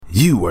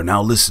You are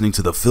now listening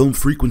to the Film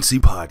Frequency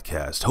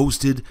Podcast,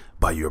 hosted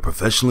by your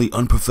professionally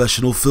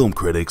unprofessional film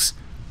critics,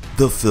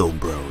 the Film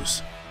Bros.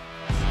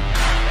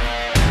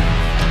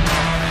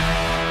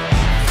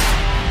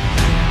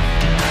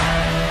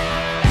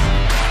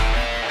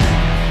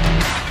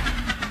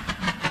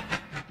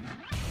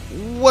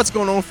 What's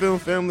going on, film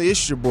family?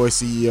 It's your boy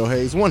CEO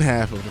Hayes, one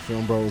half of the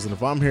Film Bros, and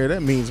if I'm here,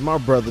 that means my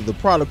brother, the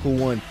prodigal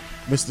one,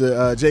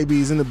 Mr. JB,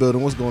 is in the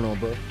building. What's going on,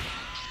 bro?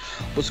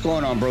 What's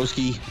going on,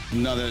 broski?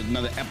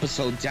 Another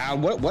episode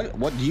down. What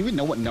do you even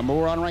know what number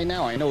we're on right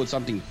now? I know it's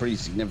something pretty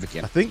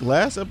significant. I think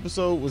last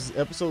episode was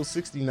episode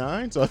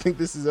 69, so I think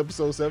this is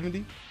episode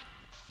 70.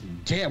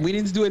 Damn, we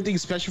didn't do anything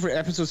special for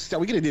episode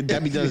 69. We could have did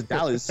Debbie Does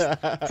Dallas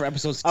for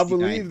episode 69. I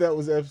believe that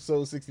was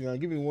episode 69.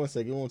 Give me 1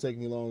 second. It won't take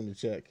me long to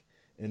check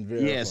and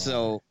verify. Yeah,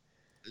 so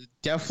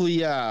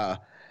definitely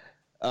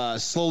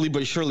slowly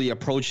but surely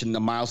approaching the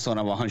milestone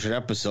of 100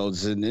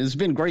 episodes, and it's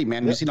been great,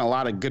 man. We've seen a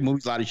lot of good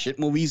movies, a lot of shit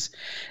movies,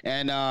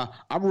 and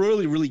I'm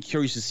really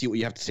curious to see what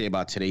you have to say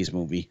about today's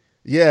movie.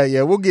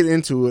 Yeah, we'll get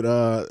into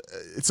it.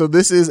 So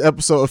this is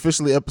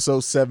officially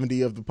episode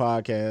 70 of the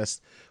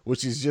podcast,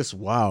 which is just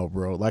wow,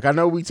 bro. Like, I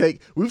know we've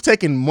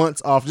taken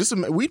months off.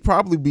 We'd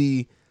probably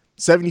be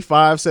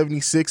 75,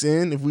 76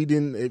 in if we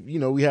didn't,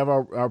 we have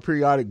our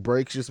periodic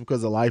breaks just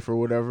because of life or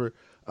whatever.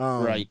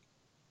 Right.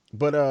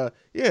 But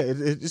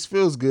it just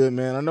feels good,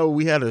 man. I know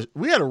we had a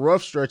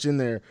rough stretch in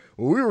there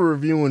where we were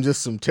reviewing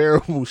just some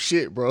terrible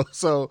shit, bro.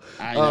 So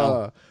I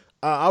know.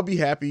 I'll be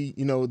happy,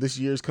 this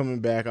year's coming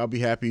back. I'll be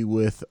happy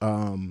with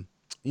when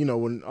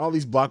all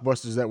these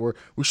blockbusters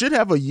we should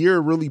have a year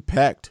really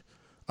packed.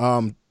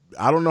 I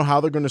don't know how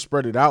they're going to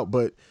spread it out,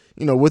 but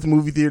with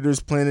movie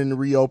theaters planning to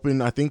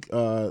reopen, I think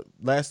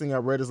last thing I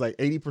read is like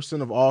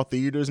 80% of all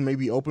theaters may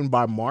be open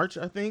by March,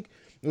 I think.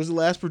 It was the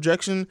last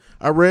projection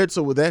I read.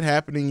 So with that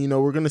happening,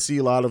 we're going to see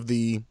a lot of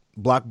the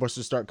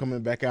blockbusters start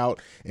coming back out.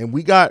 And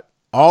we got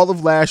all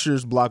of last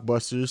year's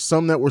blockbusters,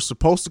 some that were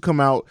supposed to come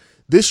out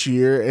this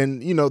year.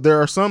 And, there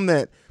are some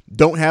that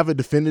don't have a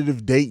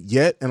definitive date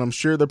yet. And I'm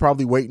sure they're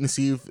probably waiting to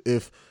see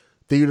if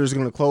theaters are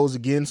going to close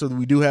again so that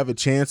we do have a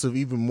chance of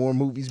even more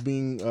movies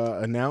being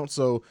announced.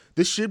 So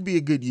this should be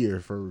a good year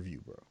for a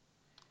review, bro.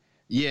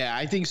 Yeah,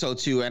 I think so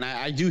too, and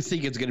I do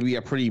think it's going to be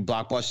a pretty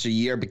blockbuster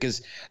year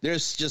because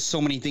there's just so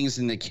many things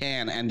in the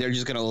can, and they're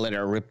just going to let it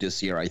rip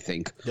this year, I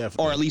think.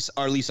 Definitely. Or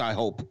at least I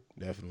hope.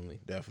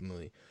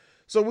 Definitely.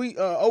 So we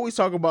always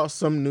talk about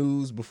some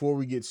news before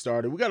we get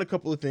started. We got a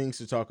couple of things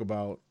to talk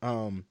about.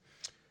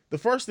 The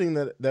first thing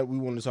that we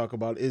want to talk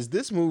about is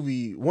this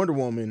movie, Wonder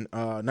Woman,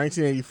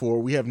 1984.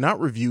 We have not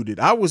reviewed it.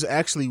 I was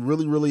actually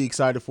really, really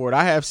excited for it.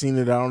 I have seen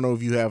it. I don't know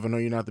if you have. I know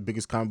you're not the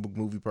biggest comic book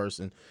movie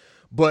person,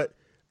 but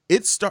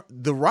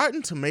the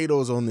Rotten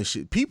Tomatoes on this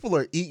shit. People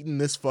are eating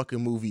this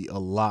fucking movie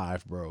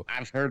alive, bro.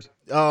 I've heard.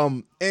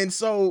 And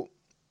so,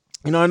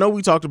 I know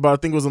we talked about, I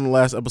think it was on the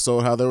last episode,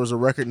 how there was a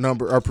record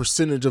number or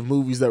percentage of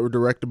movies that were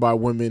directed by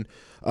women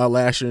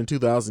last year in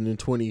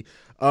 2020.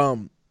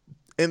 And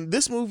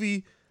this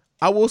movie,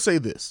 I will say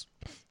this.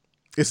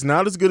 It's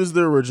not as good as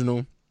the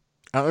original.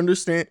 I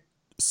understand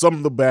some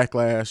of the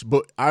backlash,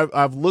 but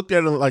I've looked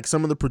at like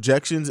some of the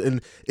projections,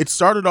 and it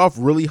started off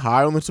really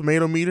high on the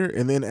tomato meter,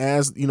 and then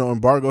as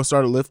embargo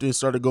started lifting, it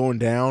started going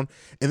down,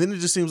 and then it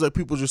just seems like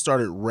people just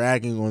started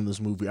ragging on this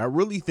movie. I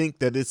really think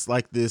that it's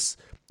like this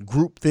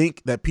group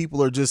think that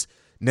people are just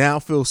now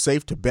feel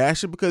safe to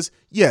bash it because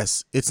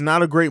yes, it's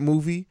not a great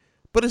movie,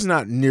 but it's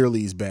not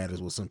nearly as bad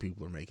as what some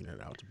people are making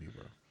it out to be,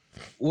 bro.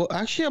 Well,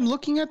 actually, I'm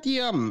looking at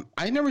the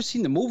I never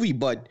seen the movie,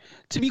 but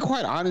to be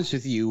quite honest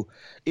with you,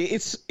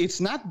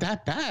 it's not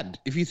that bad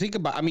if you think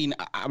about. I mean,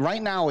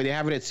 right now they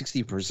have it at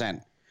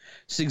 60%.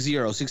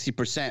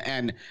 60%.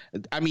 And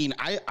I mean,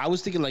 I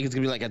was thinking like it's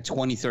gonna be like a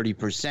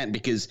 20-30%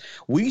 because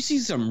we see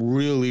some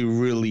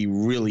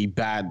really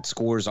bad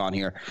scores on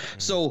here.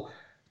 So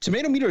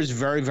tomato meter is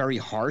very, very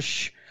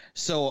harsh.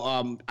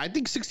 So I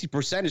think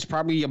 60% is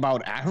probably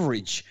about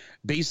average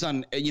based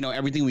on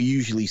everything we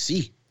usually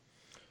see.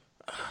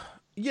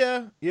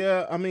 Yeah.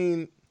 I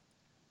mean,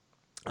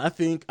 I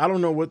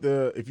don't know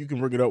if you can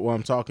bring it up while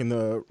I'm talking,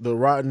 the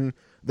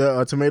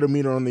tomato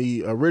meter on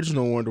the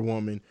original Wonder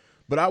Woman,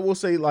 but I will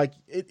say like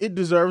it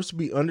deserves to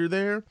be under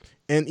there.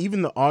 And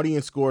even the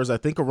audience scores, I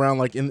think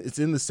around it's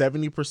in the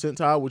 70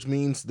 percentile, which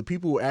means the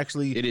people who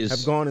actually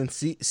have gone and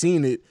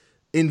seen it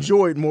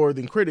enjoyed more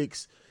than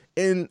critics.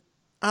 And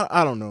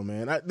I don't know,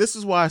 man. This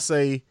is why I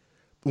say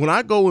when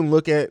I go and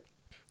look at,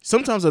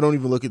 sometimes I don't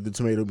even look at the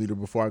tomato meter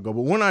before I go,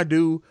 but when I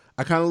do,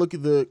 I kind of look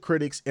at the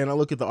critics and I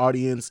look at the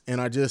audience and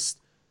I just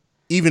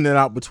even it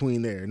out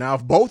between there. Now,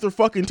 if both are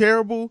fucking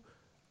terrible,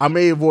 I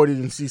may avoid it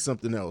and see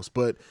something else,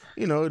 but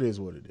it is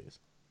what it is.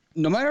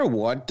 No matter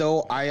what,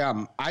 though,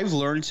 I've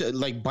learned to,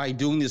 like, by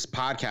doing this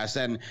podcast,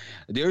 and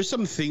there's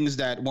some things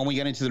that when we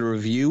get into the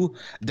review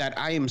that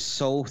I am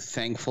so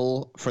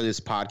thankful for this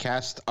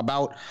podcast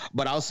about,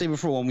 but I'll save it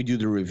for when we do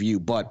the review.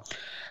 But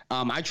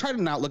I try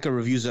to not look at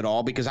reviews at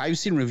all because I've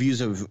seen reviews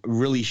of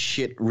really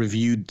shit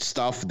reviewed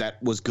stuff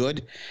that was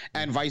good,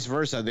 and vice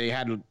versa. They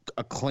had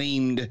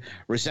acclaimed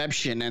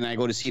reception, and I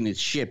go to see it and it's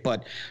shit.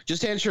 But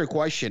just to answer your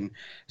question,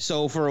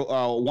 so for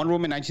Wonder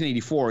Woman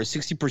 1984,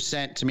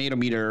 60% tomato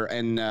meter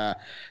and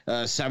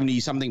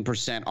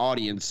 70-something%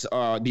 audience.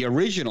 The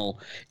original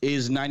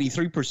is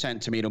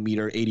 93% tomato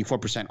meter,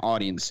 84%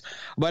 audience.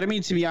 But I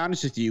mean, to be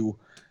honest with you,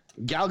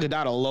 Gal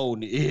Gadot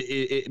alone,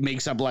 it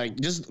makes up like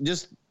just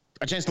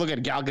a chance to look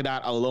at Gal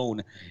Gadot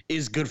alone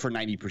is good for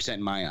 90%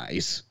 in my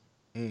eyes.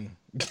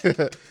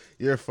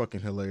 You're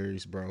fucking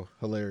hilarious, bro.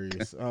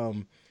 Hilarious.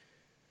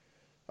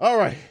 All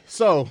right.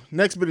 So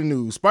next bit of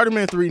news: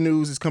 Spider-Man 3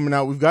 news is coming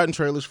out. We've gotten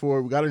trailers for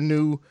it. We got a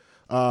new.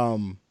 What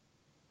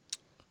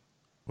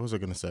was I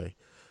gonna say?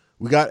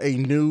 We got a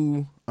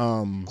new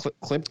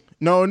clip.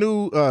 No, a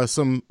new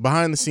some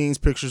behind the scenes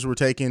pictures were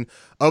taken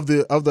of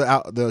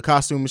the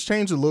costume. It's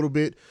changed a little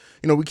bit.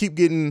 You know, we keep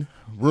getting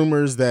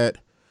rumors that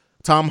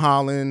Tom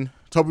Holland,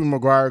 Tobey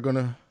Maguire are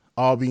gonna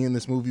all be in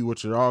this movie,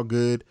 which are all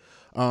good.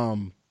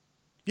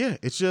 Yeah,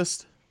 it's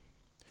just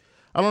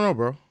I don't know,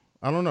 bro.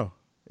 I don't know.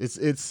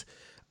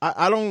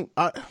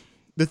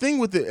 The thing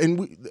with it,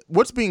 and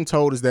what's being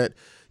told is that,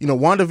 you know,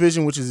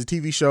 WandaVision, which is a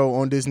TV show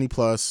on Disney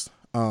Plus,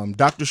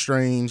 Doctor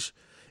Strange,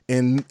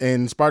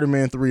 and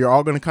Spider-Man 3 are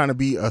all going to kind of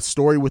be a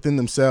story within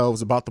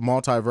themselves about the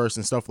multiverse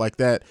and stuff like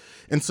that.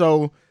 And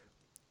so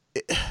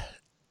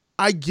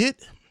I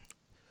get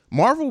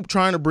Marvel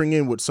trying to bring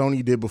in what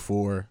Sony did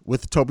before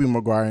with Tobey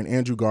Maguire and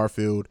Andrew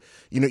Garfield,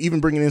 you know, even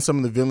bringing in some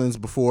of the villains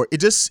before.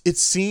 It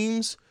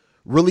seems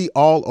really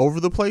all over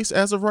the place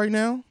as of right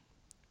now.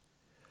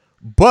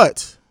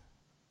 But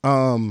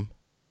I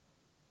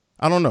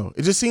don't know.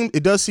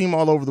 It does seem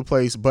all over the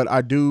place, but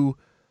I do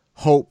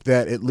hope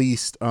that at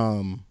least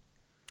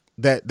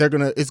that they're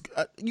gonna.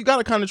 You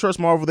gotta kind of trust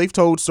Marvel. They've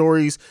told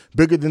stories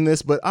bigger than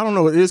this, but I don't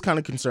know. It is kind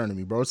of concerning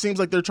me, bro. It seems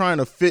like they're trying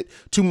to fit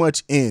too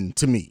much in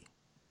to me.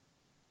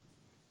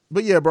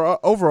 But yeah, bro.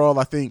 Overall,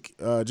 I think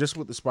just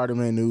with the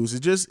Spider-Man news, it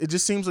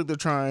just seems like they're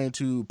trying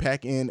to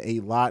pack in a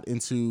lot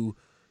into.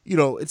 You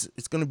know, it's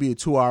going to be a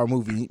 2-hour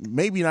movie,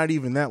 maybe not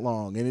even that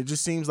long, and it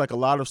just seems like a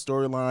lot of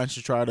storylines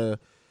to try to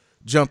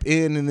jump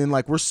in, and then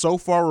like we're so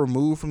far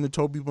removed from the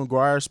Tobey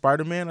Maguire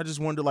Spider-Man. I just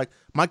wonder, like,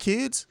 my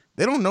kids,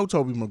 they don't know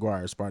Tobey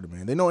Maguire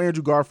Spider-Man. They know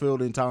Andrew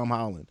Garfield and Tom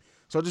Holland.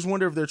 So I just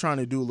wonder if they're trying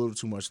to do a little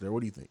too much there. What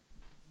do you think?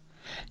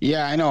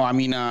 Yeah, I know. I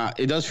mean,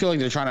 it does feel like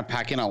they're trying to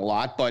pack in a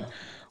lot, but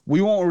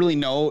we won't really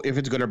know if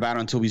it's good or bad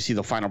until we see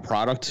the final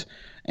product,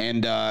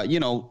 and you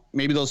know,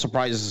 maybe they'll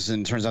surprise us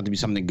and it turns out to be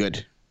something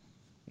good.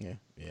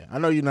 Yeah. I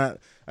know you're not.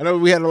 I know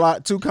we had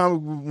two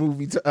comic book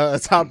movie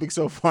topics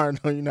so far. I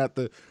know you're not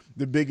the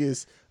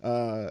biggest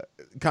comic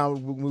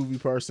book movie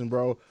person,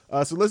 bro.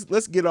 So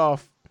let's get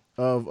off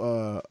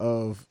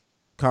of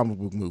comic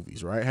book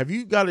movies, right? Have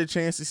you got a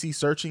chance to see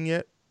Searching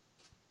yet?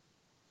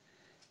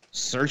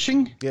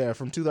 Searching? Yeah,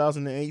 from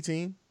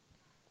 2018.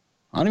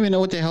 I don't even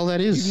know what the hell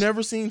that is. You've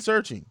never seen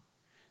Searching?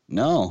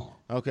 No.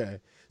 Okay.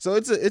 So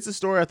it's a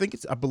story.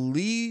 I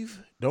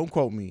believe. Don't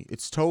quote me.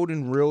 It's told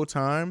in real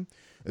time.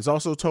 It's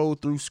also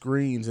told through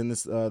screens, and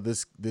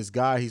this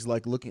guy, he's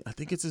like looking. I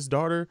think it's his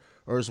daughter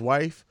or his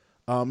wife.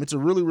 It's a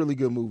really, really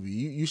good movie.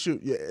 You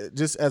should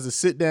just as a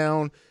sit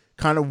down,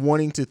 kind of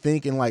wanting to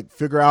think and like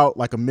figure out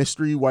like a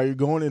mystery while you're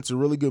going. It's a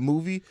really good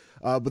movie.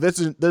 But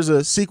there's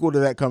a sequel to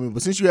that coming.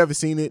 But since you haven't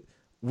seen it,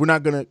 we're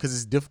not gonna, because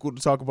it's difficult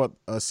to talk about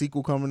a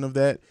sequel coming of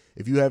that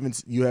if you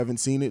haven't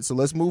seen it. So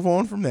let's move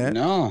on from that.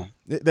 No,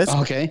 that's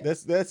okay.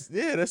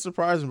 That's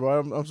surprising, bro.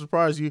 I'm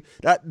surprised you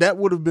that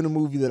would have been a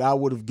movie that I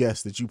would have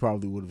guessed that you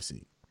probably would have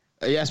seen.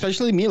 Yeah,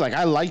 especially me. Like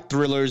I like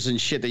thrillers and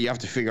shit that you have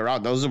to figure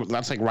out.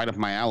 That's like right up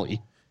my alley.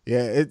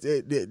 Yeah,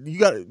 you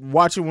got to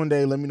watch it one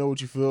day. Let me know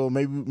what you feel.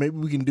 Maybe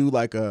we can do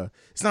like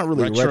it's not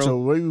really retro.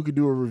 Maybe we could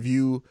do a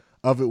review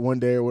of it one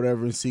day or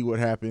whatever and see what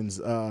happens.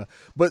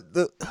 But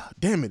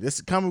damn it,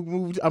 this comic book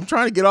movie. I'm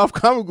trying to get off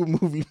comic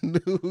book movie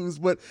news,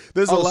 but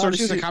there's a lot of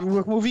shit. Searching is a comic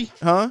book movie?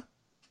 Huh?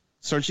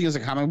 Searching is a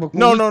comic book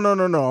movie?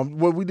 No.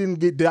 Well, we didn't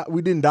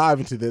dive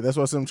into that. That's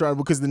what I'm trying,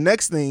 because the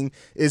next thing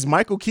is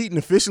Michael Keaton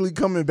officially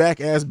coming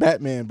back as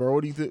Batman, bro.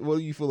 What do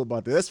you feel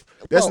about that?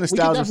 That's nostalgia. We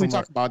can definitely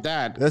talk about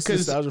that. That's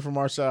nostalgia from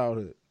our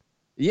childhood.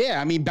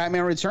 Yeah, I mean,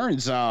 Batman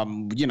Returns.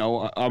 You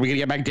know, are we gonna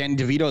get back Danny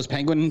DeVito as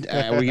Penguin?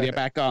 Are we gonna get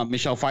back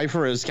Michelle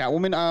Pfeiffer as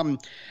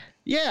Catwoman?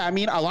 Yeah, I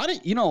mean, a lot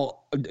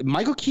of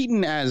Michael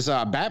Keaton as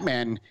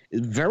Batman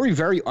is very,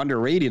 very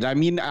underrated. I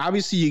mean,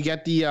 obviously you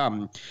get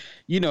the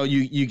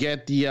you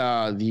get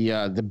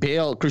the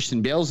Bale,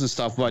 Christian Bales and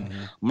stuff, but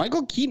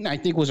Michael Keaton, I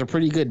think, was a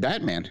pretty good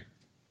Batman.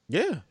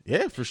 Yeah,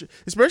 for sure.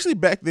 Especially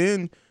back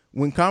then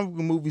when comic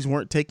book movies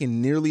weren't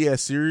taken nearly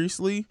as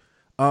seriously.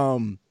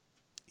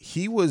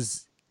 He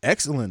was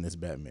excellent as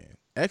Batman.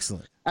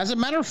 Excellent. As a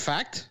matter of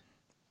fact,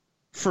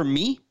 for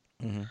me,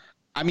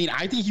 I mean,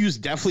 I think he was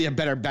definitely a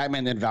better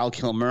Batman than Val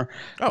Kilmer.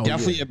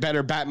 Definitely a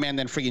better Batman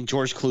than freaking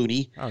George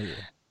Clooney. Oh, yeah.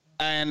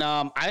 And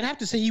I'd have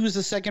to say he was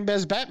the second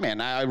best Batman,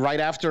 right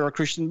after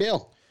Christian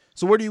Bale.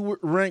 So where do you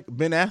rank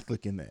Ben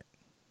Affleck in that?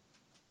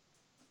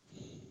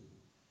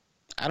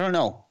 I don't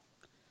know.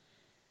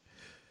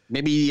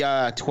 Maybe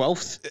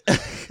 12th.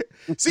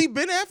 See,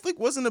 Ben Affleck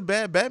wasn't a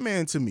bad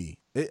Batman to me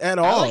at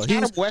all. I like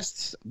Adam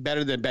West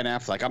better than Ben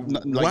Affleck. I'm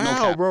like,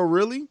 wow, bro,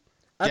 really?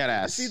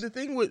 Deadass. See, the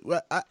thing with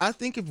I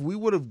think if we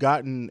would have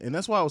gotten, and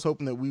that's why I was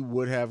hoping that we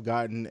would have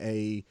gotten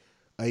a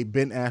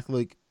Ben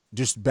Affleck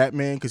just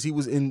Batman, because he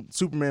was in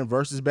Superman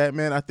versus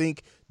Batman. I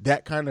think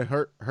that kind of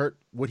hurt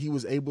what he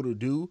was able to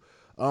do.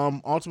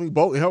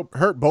 Ultimately,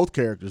 hurt both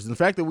characters. And the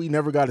fact that we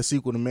never got a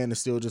sequel to Man of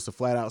Steel, just a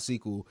flat out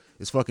sequel,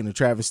 is fucking a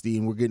travesty.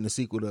 And we're getting a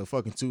sequel to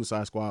fucking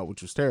Suicide Squad,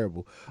 which was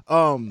terrible.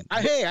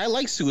 I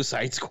like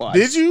Suicide Squad.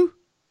 Did you?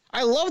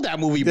 I love that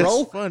movie, That's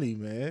bro. funny,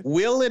 man.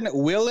 Will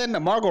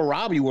and Margot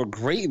Robbie were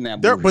great in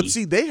that movie. But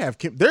see,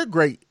 they're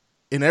great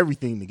in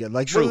everything together.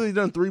 Like, True. they've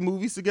done 3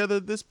 movies together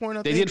at this point.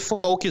 I think they did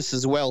Focus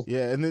as well.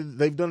 Yeah, and then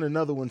they've done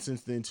another one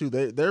since then too.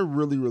 They're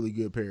really, really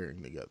good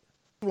pairing together.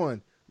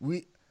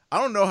 I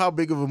don't know how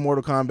big of a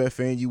Mortal Kombat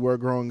fan you were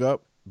growing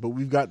up, but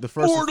we've got the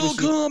first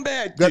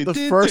Kombat. Got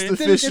the first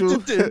official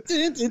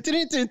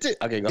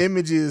Okay, go.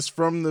 images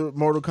from the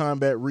Mortal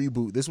Kombat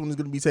reboot. This one is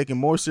going to be taken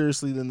more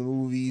seriously than the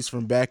movies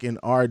from back in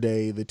our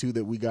day, the 2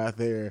 that we got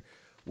there.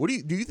 What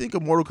do you think a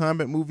Mortal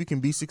Kombat movie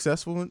can be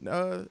successful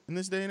in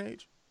this day and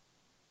age?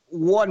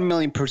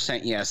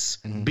 1,000,000% yes,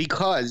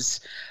 because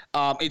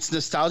it's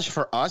nostalgia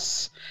for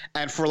us,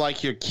 and for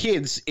like your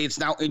kids, it's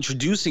now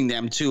introducing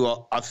them to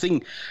a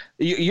thing.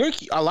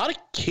 A lot of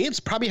kids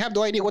probably have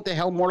no idea what the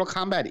hell Mortal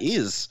Kombat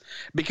is,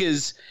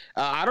 because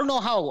I don't know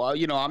how.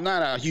 I'm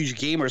not a huge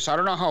gamer, so I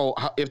don't know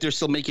how if they're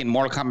still making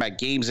Mortal Kombat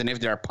games and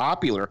if they're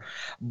popular,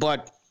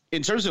 but.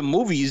 In terms of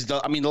movies,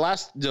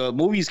 the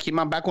movies came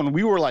out back when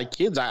we were like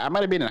kids. I might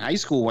have been in high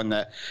school when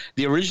the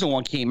original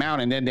one came out,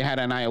 and then they had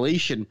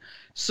Annihilation.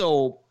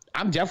 So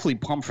I'm definitely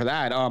pumped for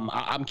that.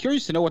 I'm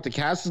curious to know what the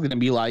cast is going to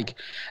be like,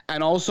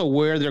 and also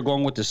where they're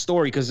going with the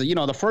story, because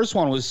the first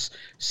one was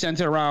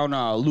centered around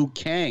Liu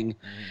Kang,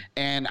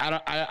 and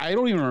I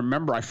don't even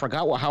remember. I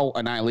forgot how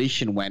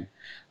Annihilation went.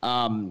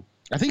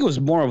 I think it was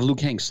more of Liu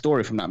Kang's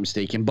story, if I'm not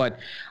mistaken. But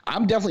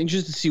I'm definitely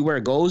interested to see where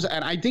it goes,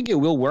 and I think it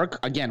will work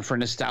again for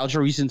nostalgia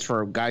reasons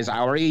for guys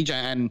our age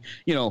and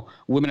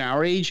women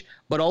our age,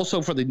 but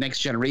also for the next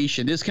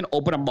generation. This can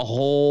open up a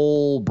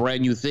whole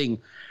brand new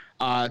thing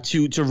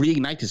to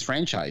reignite this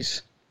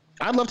franchise.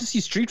 I'd love to see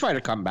Street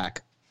Fighter come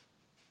back.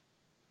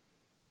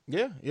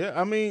 Yeah.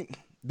 I mean,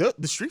 the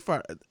Street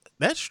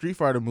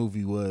Fighter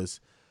movie was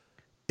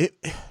it.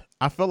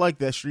 I felt like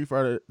that Street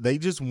Fighter, they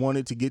just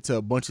wanted to get to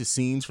a bunch of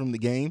scenes from the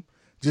game.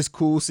 Just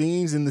cool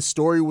scenes, and the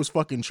story was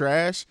fucking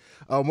trash.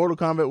 Mortal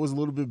Kombat was a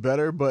little bit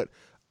better, but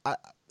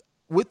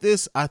with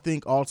this, I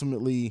think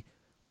ultimately,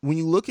 when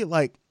you look at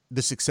like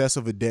the success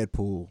of a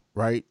Deadpool,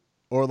 right,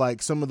 or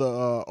like some of the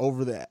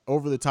over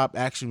the top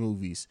action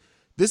movies,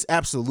 this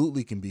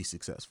absolutely can be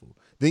successful.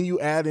 Then you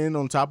add in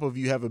on top of,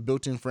 you have a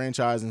built-in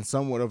franchise and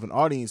somewhat of an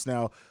audience.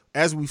 Now,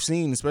 as we've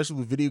seen, especially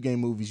with video game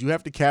movies, you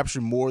have to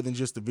capture more than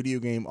just the video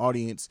game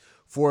audience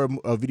for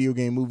a video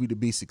game movie to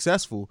be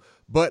successful.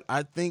 But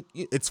I think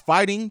it's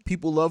fighting.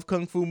 People love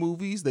kung fu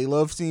movies. They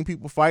love seeing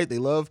people fight. They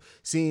love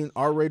seeing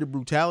R-rated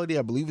brutality.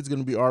 I believe it's going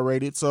to be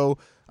R-rated. So,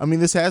 I mean,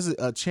 this has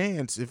a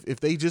chance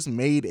if they just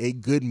made a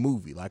good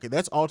movie. Like,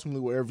 that's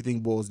ultimately what everything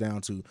boils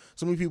down to.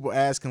 So many people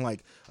ask, can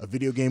like a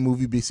video game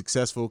movie be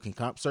successful? Can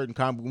certain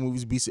comic book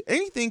movies be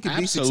anything can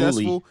Absolutely. be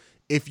successful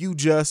if you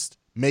just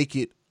make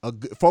it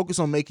focus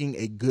on making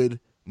a good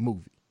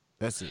movie.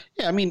 That's it.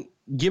 Yeah, I mean,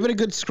 give it a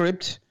good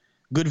script,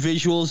 good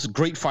visuals,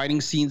 great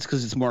fighting scenes,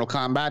 because it's Mortal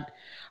Kombat,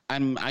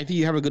 and I think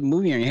you have a good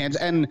movie on your hands.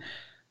 And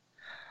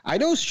I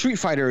know Street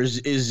Fighter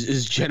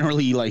is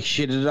generally like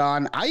shitted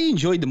on. I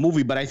enjoyed the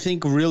movie, but I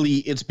think really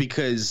it's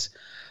because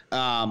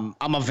I'm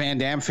a Van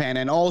Damme fan,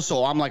 and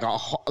also I'm like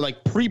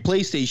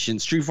pre-PlayStation,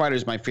 Street Fighter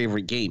is my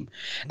favorite game,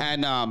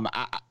 and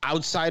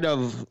outside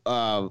of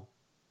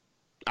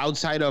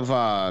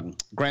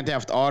Grand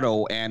Theft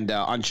Auto and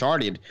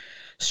Uncharted,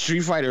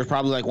 Street Fighter is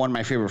probably like one of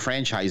my favorite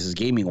franchises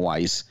gaming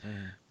wise.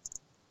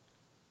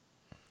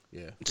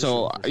 Yeah.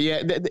 So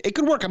yeah, it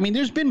could work. I mean,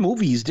 there's been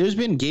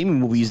gaming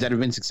movies that have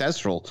been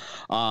successful.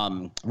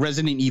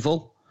 Resident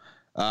Evil,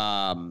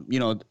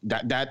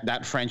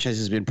 that franchise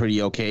has been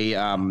pretty okay.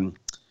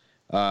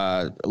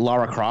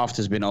 Lara Croft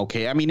has been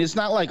okay. I mean, it's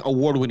not like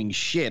award-winning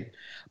shit,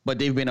 but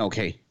they've been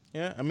okay.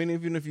 Yeah, I mean,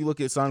 even if you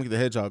look at Sonic the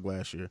Hedgehog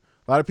last year,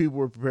 a lot of people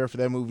were prepared for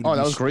that movie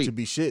to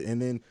be shit.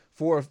 And then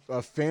for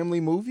a family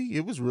movie,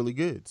 it was really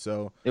good.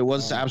 So it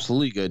was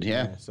absolutely good.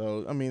 Yeah.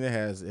 So, I mean, it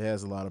has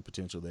a lot of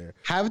potential there.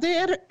 Have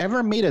they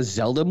ever made a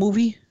Zelda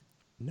movie?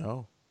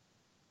 No.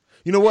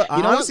 You know what?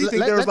 I honestly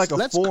think there was like a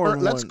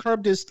 4-in-1.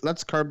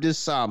 Let's curb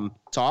this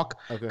talk,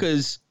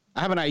 because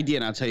I have an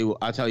idea, and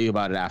I'll tell you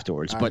about it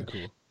afterwards. But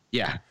cool.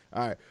 Yeah.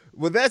 All right.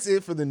 Well, that's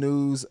it for the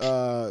news.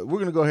 We're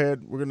going to go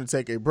ahead. We're going to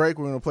take a break.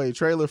 We're going to play a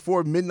trailer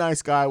for Midnight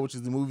Sky, which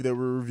is the movie that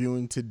we're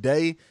reviewing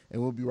today.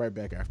 And we'll be right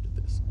back after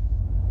this.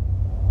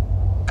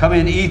 Come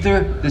in,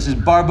 Ether. This is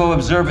Barbo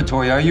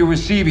Observatory. Are you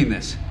receiving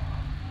this?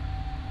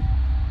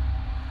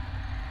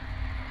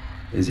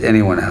 Is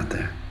anyone out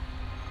there?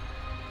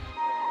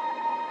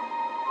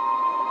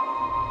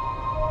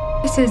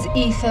 This is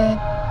Ether.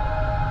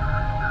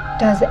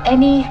 Does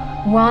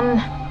anyone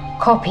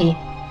copy?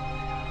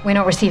 We're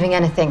not receiving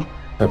anything.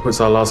 That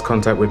puts our last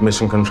contact with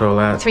Mission Control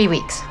at 3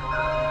 weeks.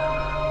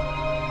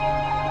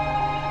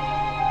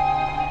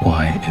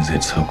 Why is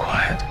it so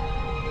quiet?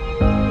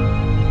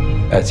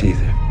 That's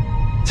Ether.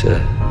 It's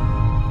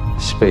a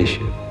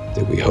spaceship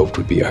that we hoped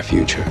would be our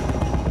future.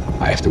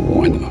 I have to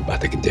warn them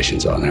about the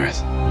conditions on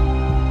Earth.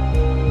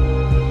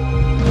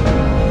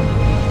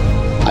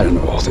 I don't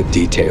know all the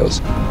details.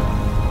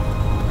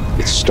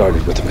 It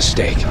started with a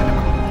mistake.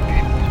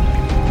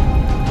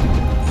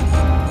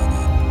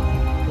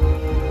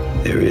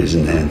 There is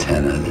an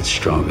antenna that's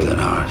stronger than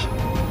ours.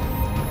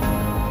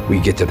 We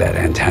get to that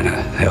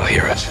antenna, they'll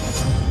hear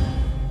us.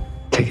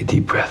 Take a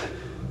deep breath.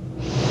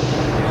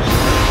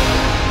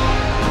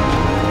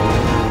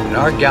 In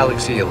our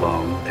galaxy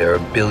alone, there are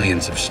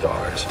billions of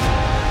stars.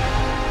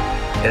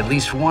 At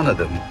least one of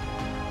them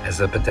has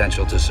the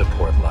potential to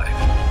support life.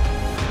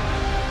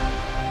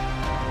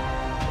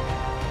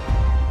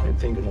 I'm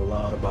thinking a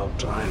lot about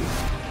time.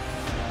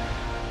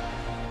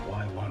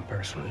 Why one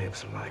person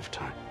lives a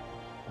lifetime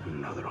and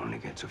another only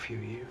gets a few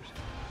years.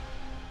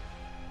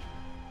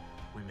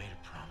 We made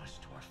a promise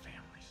to our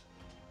families.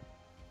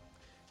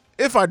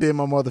 If I did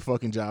my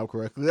motherfucking job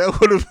correctly, that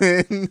would have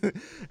been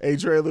a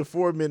trailer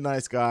for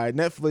Midnight Sky,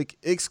 Netflix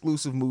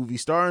exclusive movie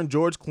starring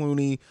George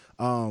Clooney.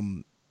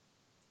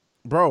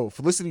 Bro,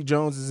 Felicity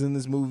Jones is in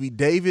this movie.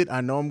 David,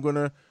 I know I'm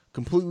gonna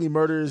completely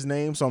murder his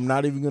name, so I'm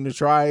not even gonna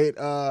try it.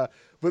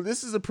 But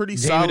this is a pretty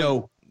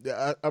solid,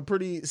 a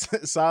pretty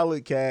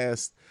solid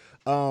cast.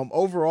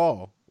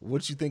 Overall,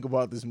 what you think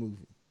about this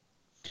movie?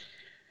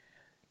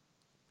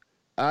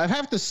 I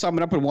have to sum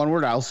it up in one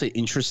word. I'll say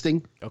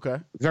interesting. Okay.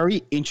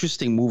 Very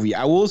interesting movie.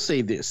 I will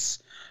say this.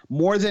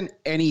 More than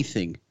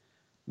anything,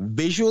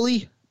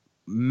 visually,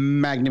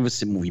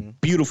 magnificent movie.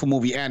 Beautiful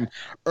movie. And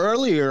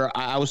earlier,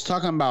 I was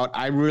talking about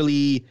I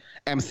really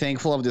am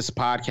thankful of this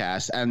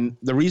podcast. And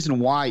the reason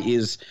why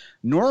is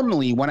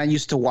normally when I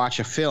used to watch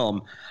a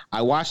film,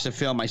 I watch the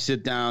film, I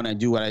sit down, I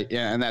do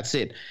and that's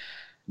it.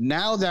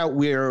 Now that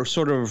we're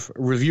sort of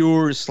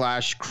reviewers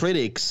 /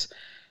 critics,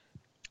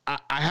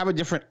 I have a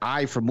different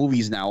eye for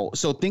movies now.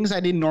 So things I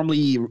didn't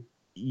normally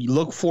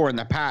look for in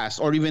the past,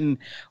 or even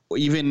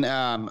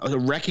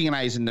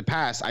recognize in the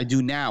past, I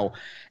do now.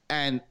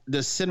 And the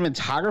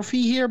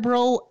cinematography here,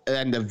 bro,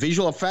 and the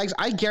visual effects,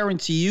 I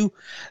guarantee you,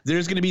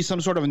 there's going to be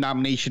some sort of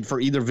nomination for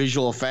either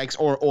visual effects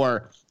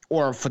or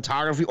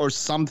photography or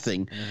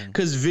something.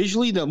 Because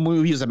visually, the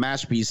movie is a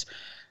masterpiece.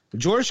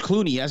 George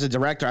Clooney, as a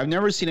director, I've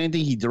never seen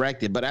anything he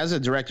directed, but as a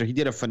director, he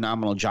did a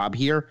phenomenal job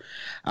here.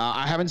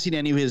 I haven't seen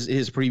any of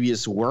his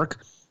previous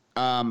work.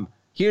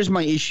 Here's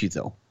my issue,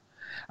 though.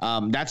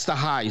 That's the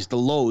highs. The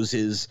lows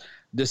is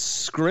the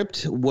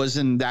script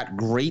wasn't that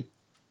great.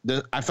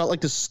 I felt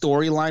like the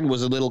storyline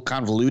was a little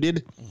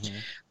convoluted.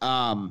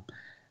 We're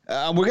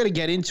going to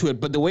get into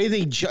it, but the way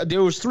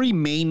there was 3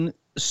 main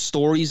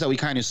stories that we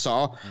kind of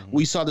saw.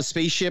 We saw the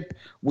spaceship,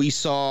 we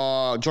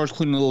saw George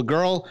Clooney, little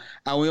girl,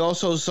 and we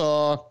also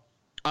saw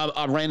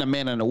a random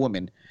man and a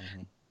woman.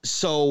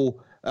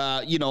 So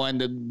and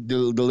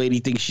the lady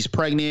thinks she's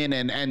pregnant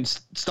and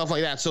stuff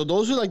like that. So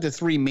those are like the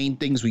 3 main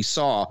things we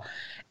saw,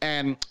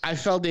 and I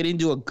felt they didn't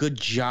do a good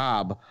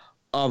job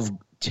of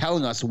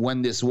telling us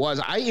when this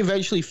was. I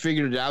eventually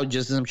figured it out,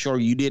 just as I'm sure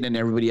you did and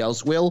everybody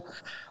else will,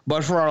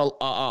 but for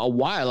a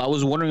while I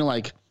was wondering,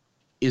 like,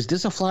 is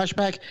this a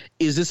flashback?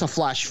 Is this a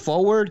flash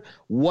forward?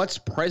 What's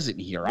present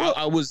here?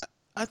 Well,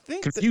 I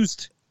think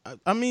confused.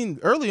 I mean,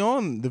 early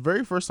on, the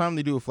very first time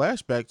they do a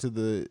flashback to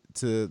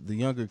the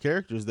younger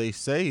characters, they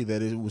say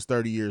that it was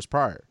 30 years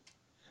prior.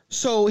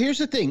 So here's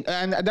the thing,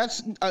 and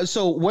that's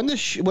so when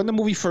the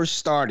movie first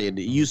started,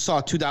 you saw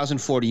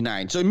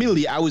 2049. So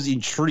immediately I was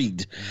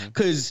intrigued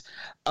because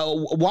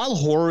while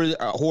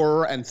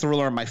horror and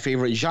thriller are my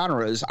favorite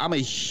genres, I'm a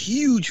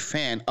huge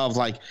fan of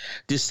like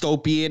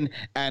dystopian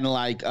and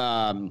like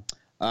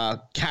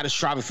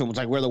catastrophic films,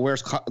 like where the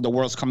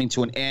world's coming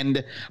to an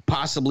end,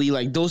 possibly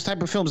like those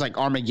type of films like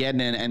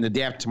Armageddon and The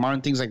Day After Tomorrow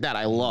and things like that.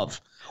 I love.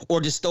 Or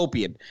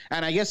dystopian.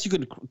 And I guess you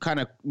could kind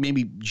of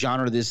maybe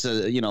genre this,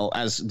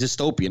 as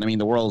dystopian. I mean,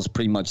 the world is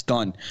pretty much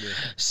done. Yeah.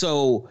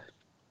 So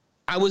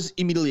I was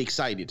immediately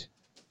excited.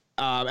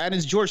 And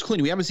it's George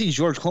Clooney. We haven't seen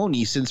George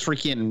Clooney since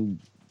freaking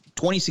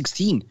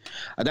 2016.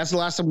 That's the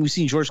last time we've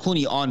seen George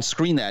Clooney on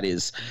screen, that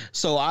is.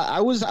 So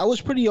I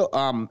was pretty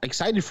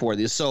excited for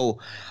this. So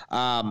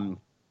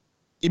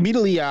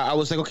immediately I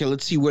was like, okay,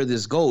 let's see where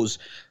this goes.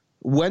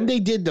 When they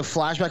did the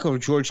flashback of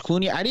George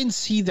Clooney, I didn't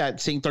see that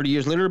saying 30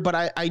 years later, but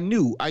I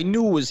knew it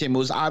was him. It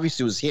was obvious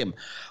it was him.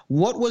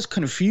 What was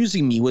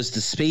confusing me was the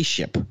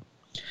spaceship.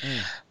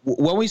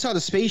 When we saw the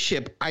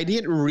spaceship, I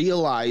didn't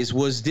realize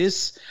was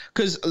this –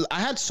 because I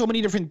had so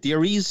many different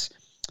theories.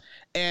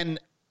 And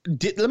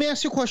let me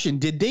ask you a question.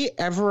 Did they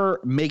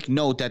ever make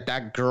note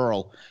that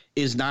girl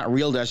is not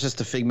real? That's just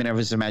a figment of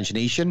his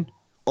imagination?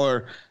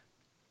 Or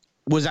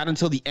was that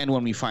until the end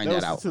when we find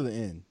that out? To the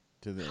end.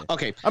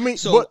 Okay. I mean,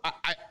 so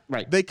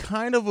right. They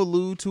kind of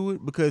allude to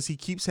it because he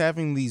keeps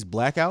having these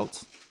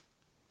blackouts.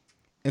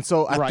 And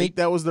so I think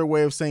that was their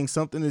way of saying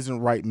something isn't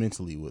right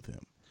mentally with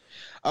him.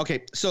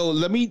 Okay, so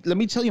let me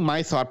tell you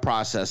my thought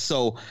process.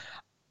 So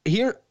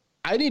here,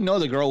 I didn't know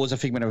the girl was a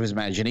figment of his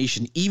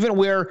imagination. Even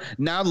where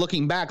now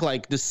looking back,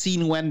 like the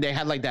scene when they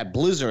had like that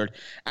blizzard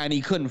and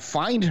he couldn't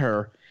find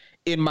her,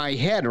 in my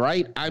head,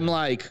 right? I'm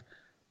like,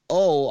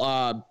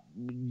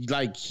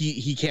 like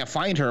he can't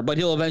find her, but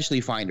he'll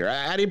eventually find her.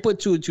 I didn't put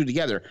two and two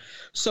together.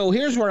 So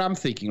here's what I'm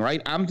thinking,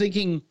 right? I'm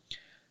thinking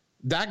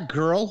that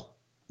girl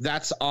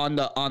that's on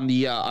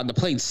the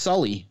plane,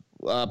 Sully,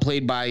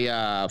 played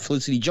by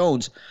Felicity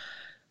Jones.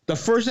 The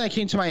first thing that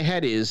came to my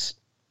head is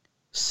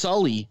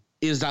Sully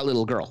is that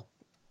little girl,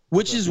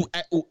 which is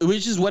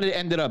what it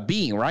ended up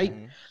being, right?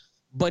 Mm-hmm.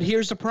 But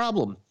here's the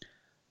problem: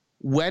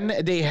 when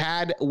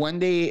George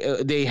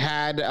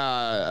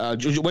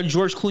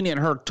Clooney and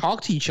her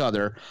talked to each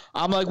other,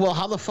 I'm like, well,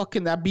 how the fuck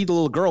can that be the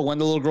little girl when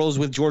the little girl is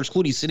with George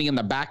Clooney sitting in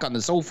the back on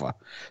the sofa?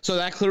 So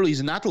that clearly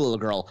is not the little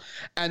girl.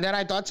 And then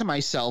I thought to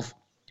myself,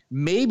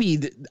 maybe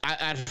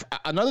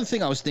another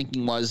thing I was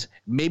thinking was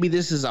maybe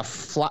this is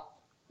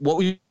what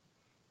we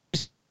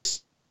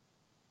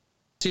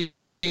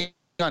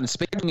on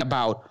speaking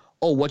about.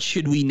 Oh, what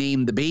should we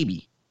name the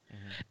baby?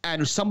 Mm-hmm.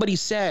 And somebody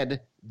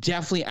said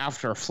definitely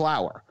after a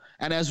flower.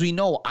 And as we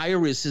know,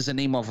 Iris is the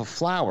name of a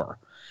flower,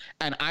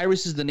 and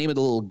Iris is the name of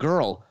the little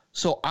girl.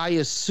 So I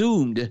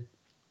assumed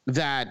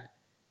that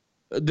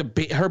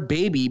her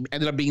baby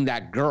ended up being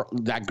that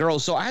girl.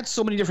 So I had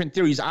so many different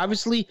theories.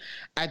 Obviously,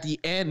 at the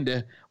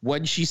end,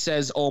 when she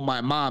says, "Oh,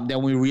 my mom,"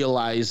 then we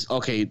realize,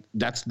 okay,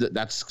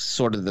 that's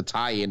sort of the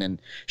tie-in,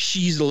 and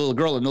she's the little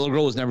girl, and the little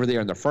girl was never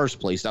there in the first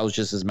place. That was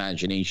just his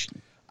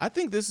imagination. I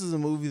think this is a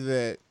movie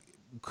that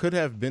could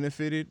have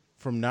benefited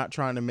from not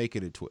trying to make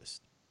it a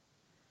twist.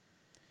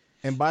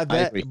 And by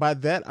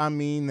that I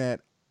mean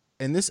that,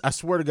 and this, I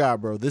swear to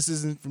God, bro, this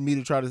isn't for me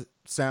to try to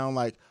sound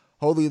like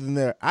holier than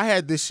there. I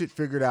had this shit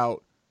figured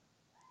out,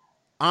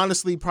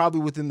 honestly, probably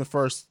within the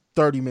first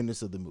 30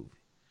 minutes of the movie.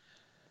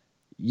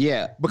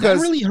 Yeah, because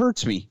that really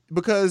hurts me.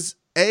 Because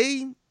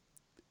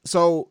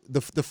so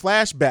the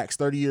flashbacks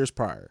 30 years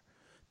prior,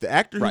 the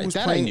actor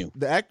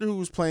who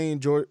was playing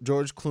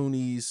George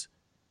Clooney's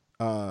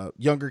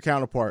younger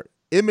counterpart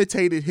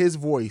imitated his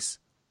voice.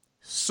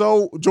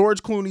 So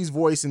George Clooney's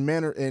voice and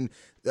manner and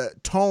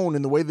tone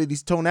and the way that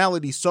he's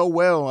tonality so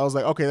well, I was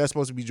like, okay, that's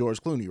supposed to be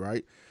George Clooney,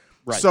 right?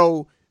 Right.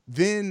 So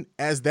then,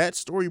 as that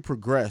story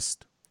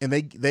progressed, and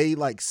they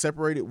like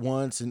separated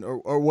once and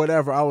or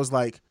whatever, I was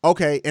like,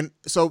 okay. And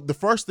so the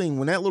first thing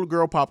when that little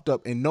girl popped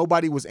up and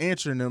nobody was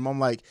answering him, I'm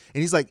like,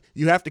 and he's like,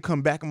 you have to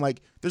come back. I'm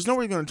like, there's no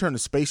way you're going to turn the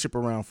spaceship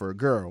around for a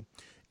girl.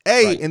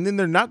 Right. And then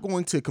they're not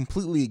going to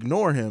completely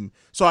ignore him.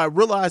 So I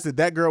realized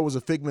that girl was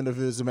a figment of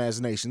his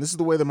imagination. This is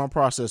the way that my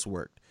process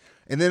worked.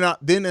 And then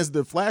as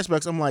the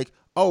flashbacks, I'm like,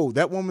 oh,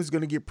 that woman's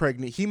going to get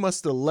pregnant. He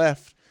must have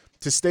left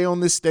to stay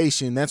on this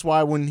station. That's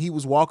why when he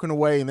was walking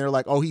away and they're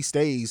like, oh, he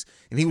stays.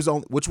 And he was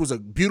on, which was a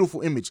beautiful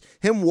image.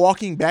 Him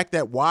walking back,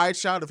 that wide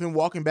shot of him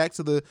walking back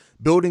to the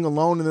building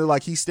alone. And they're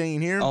like, he's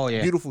staying here. Oh,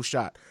 yeah. Beautiful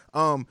shot.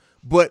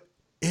 But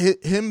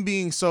him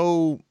being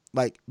so,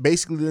 like,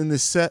 basically in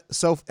this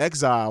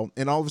self-exile,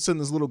 and all of a sudden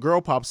this little girl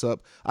pops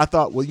up, I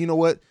thought, well, you know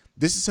what?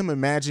 This is him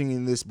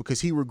imagining this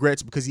because he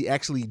regrets because he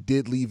actually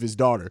did leave his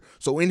daughter.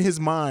 So in his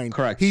mind,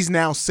 correct, he's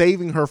now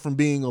saving her from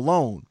being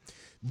alone.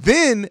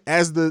 Then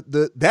as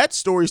that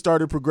story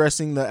started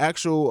progressing, the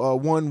actual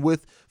one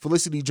with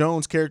Felicity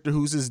Jones' character,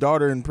 who's his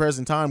daughter in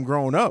present time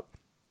growing up,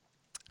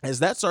 as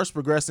that starts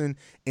progressing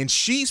and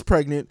she's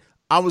pregnant,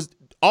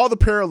 all the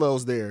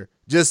parallels there.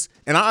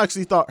 And I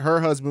actually thought her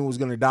husband was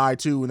going to die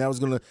too, and that was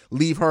going to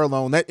leave her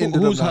alone. That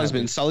ended Whose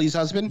husband? Sully's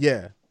husband?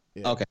 Yeah.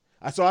 Okay.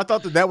 So I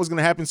thought that was going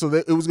to happen, so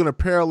that it was going to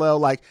parallel,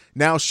 like,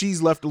 now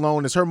she's left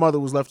alone as her mother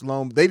was left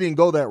alone. They didn't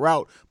go that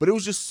route, but it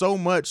was just so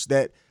much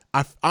that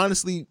I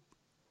honestly,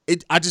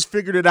 I just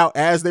figured it out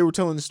as they were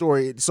telling the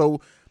story.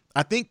 So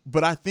I think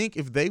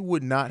if they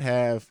would not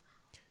have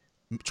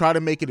try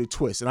to make it a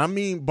twist, and I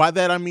mean by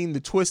that I mean the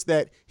twist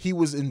that he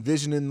was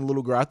envisioning the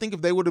little girl. I think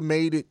if they would have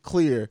made it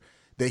clear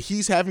that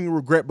he's having a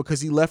regret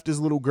because he left his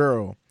little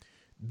girl,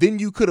 then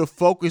you could have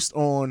focused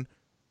on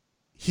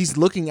he's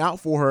looking out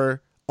for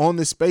her on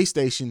the space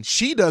station.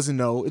 She doesn't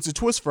know. It's a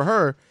twist for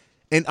her.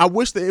 And I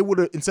wish that it would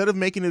have, instead of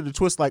making it a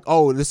twist like,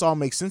 oh, this all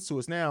makes sense to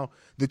us now,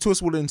 the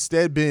twist would have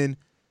instead been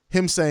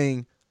him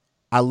saying,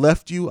 I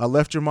left you. I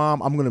left your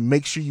mom. I'm going to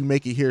make sure you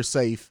make it here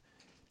safe,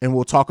 and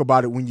we'll talk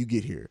about it when you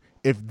get here.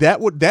 If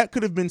that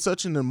could have been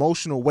such an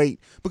emotional weight,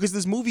 because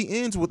this movie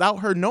ends without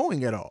her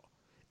knowing at all.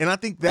 And I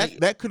think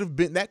that could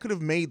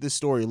have made this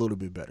story a little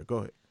bit better. Go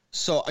ahead.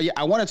 So yeah,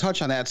 I want to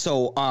touch on that.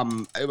 So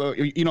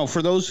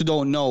for those who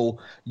don't know,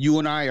 you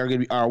and I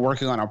are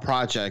working on a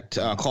project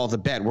called The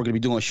Bet. We're going to be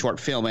doing a short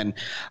film, and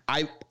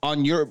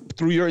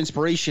through your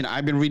inspiration,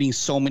 I've been reading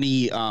so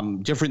many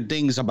different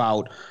things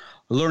about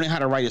learning how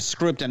to write a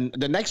script, and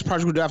the next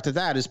project we'll do after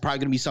that is probably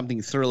going to be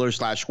something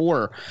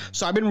thriller/horror.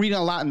 So I've been reading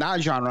a lot in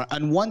that genre,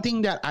 and one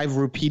thing that I've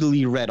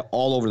repeatedly read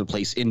all over the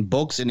place in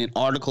books and in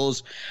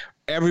articles,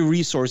 every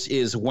resource,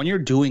 is when you're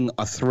doing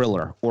a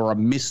thriller or a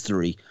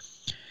mystery,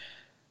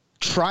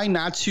 try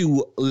not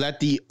to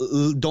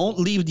don't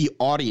leave the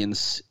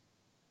audience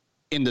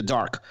in the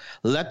dark.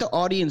 Let the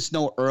audience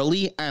know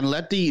early and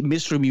let the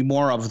mystery be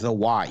more of the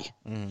why.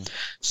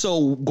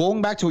 So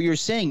going back to what you're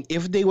saying,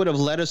 if they would have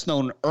let us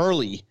know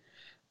early,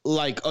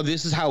 like, oh,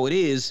 this is how it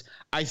is,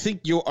 I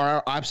think you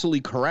are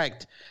absolutely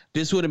correct.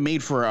 This would have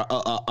made for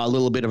a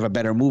little bit of a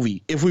better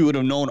movie if we would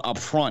have known up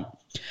front.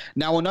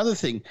 Now, another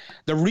thing,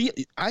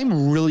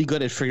 I'm really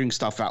good at figuring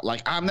stuff out.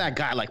 Like, I'm that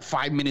guy, like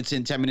 5 minutes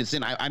in, 10 minutes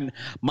in.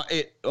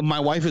 My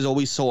wife is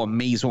always so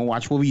amazed when we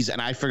watch movies, and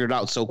I figured it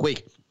out so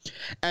quick.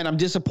 And I'm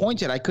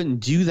disappointed I couldn't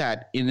do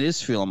that in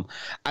this film,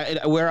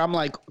 where I'm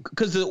like,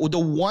 because the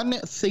one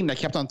thing that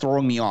kept on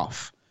throwing me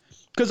off,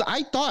 because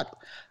I thought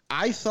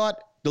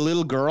the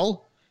little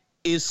girl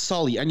is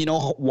Sully, and you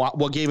know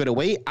what gave it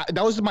away?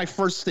 That was my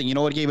first thing. You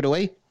know what gave it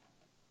away?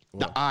 What?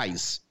 The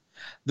eyes.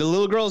 The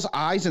little girl's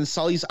eyes and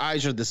Sully's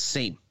eyes are the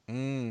same.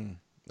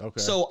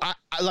 Okay. So I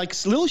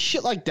like little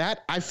shit like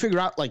that. I figure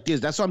out like this.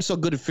 That's why I'm so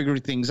good at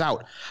figuring things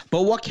out.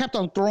 But what kept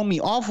on throwing me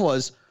off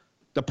was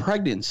the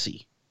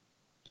pregnancy.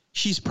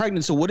 She's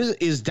pregnant. So what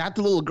is that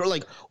the little girl?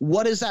 Like,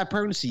 what is that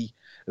pregnancy?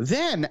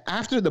 Then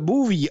after the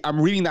movie, I'm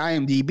reading the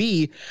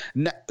IMDb.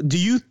 Do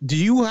you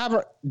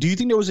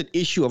think there was an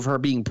issue of her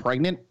being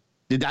pregnant?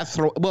 Did that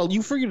throw? Well,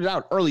 you figured it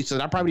out early, so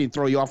that probably didn't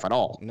throw you off at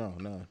all. No.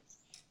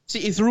 See,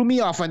 it threw me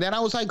off, and then I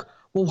was like,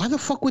 well, why the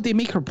fuck would they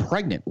make her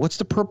pregnant? What's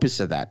the purpose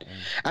of that?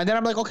 And then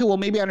I'm like, okay, well,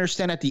 maybe I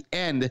understand at the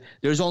end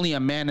there's only a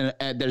man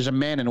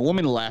and a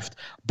woman left,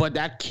 but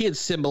that kid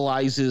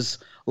symbolizes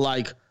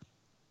like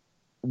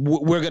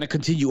we're going to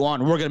continue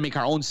on. We're going to make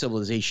our own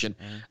civilization.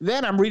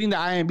 Then I'm reading the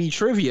IMDb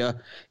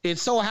trivia. It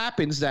so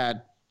happens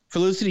that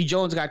Felicity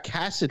Jones got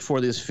casted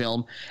for this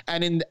film,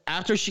 and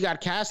after she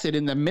got casted,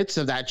 in the midst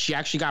of that, she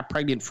actually got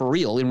pregnant for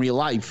real in real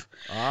life.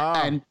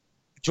 And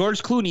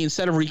George Clooney,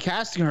 instead of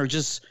recasting her,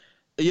 just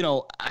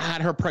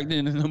had her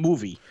pregnant in the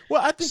movie.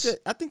 Well, I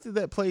think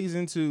that plays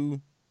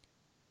into,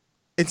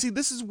 and see,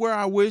 this is where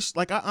I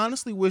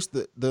honestly wish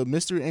that the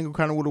mystery angle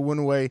kind of would have went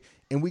away,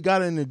 and we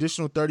got an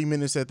additional 30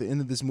 minutes at the end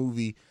of this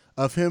movie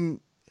of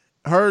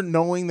her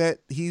knowing that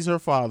he's her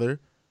father,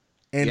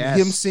 and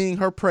him seeing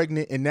her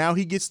pregnant, and now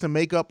he gets to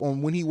make up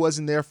on when he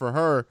wasn't there for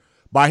her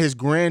by his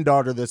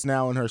granddaughter that's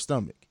now in her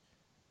stomach.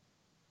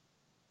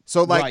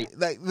 So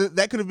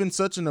that could have been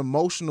such an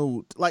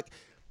emotional,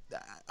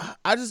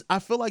 I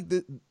feel like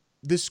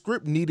this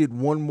script needed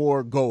one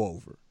more go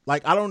over.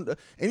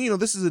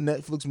 This is a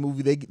Netflix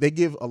movie. They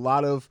give a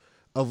lot of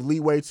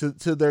leeway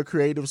to their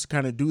creatives to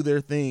kind of do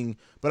their thing,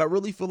 but I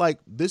really feel like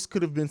this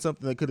could have been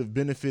something that could have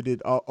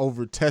benefited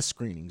over test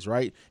screenings,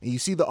 right? And you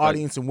see the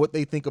audience and what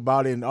they think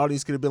about it, and the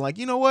audience could have been like,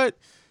 you know what?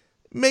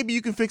 Maybe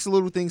you can fix a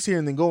little things here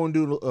and then go and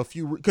do a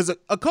few, because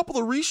a couple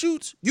of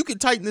reshoots, you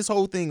could tighten this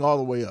whole thing all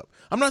the way up.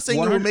 I'm not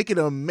saying it would make it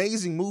an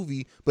amazing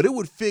movie, but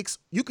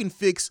you can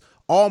fix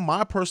all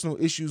my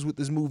personal issues with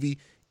this movie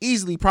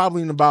easily,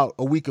 probably in about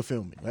a week of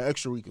filming, an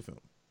extra week of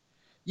filming.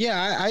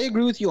 Yeah, I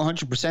agree with you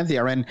 100%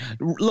 there. And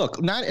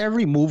look, not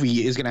every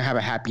movie is going to have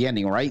a happy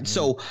ending, right?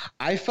 So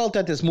I felt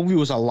that this movie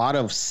was a lot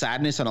of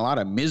sadness and a lot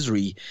of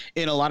misery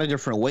in a lot of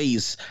different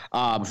ways,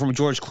 from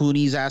George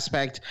Clooney's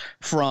aspect,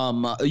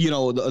 from,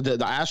 the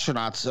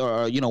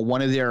astronauts,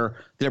 one of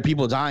their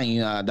people dying,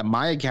 the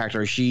Maya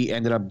character, she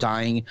ended up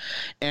dying,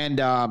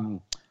 and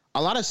a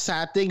lot of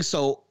sad things.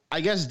 So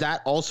I guess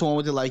that also went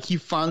with it, like he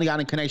finally got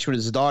in connection with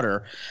his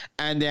daughter,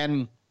 and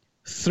then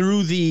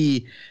through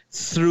the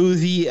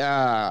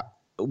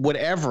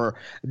whatever,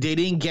 he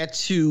didn't get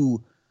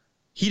to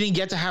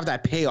have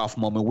that payoff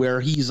moment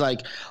where he's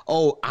like,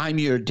 oh, I'm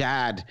your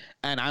dad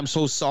and I'm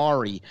so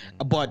sorry,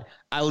 but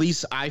at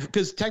least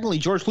because technically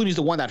George Clooney's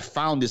the one that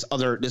found this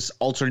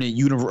alternate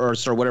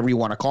universe or whatever you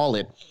want to call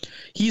it.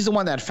 He's the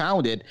one that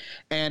found it,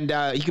 and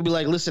he could be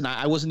like, listen,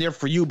 I wasn't there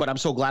for you, but I'm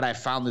so glad I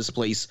found this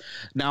place.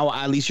 Now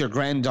at least your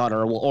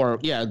granddaughter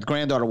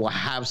will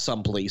have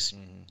some place.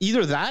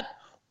 Either that,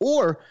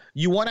 or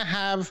you want to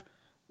have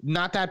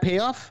not that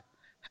payoff.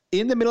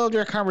 In the middle of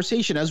their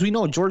conversation, as we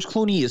know, George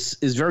Clooney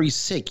is very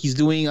sick. He's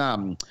doing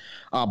blood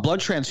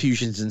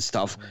transfusions and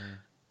stuff.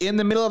 In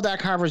the middle of that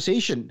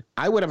conversation,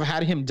 I would have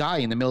had him die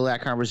in the middle of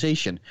that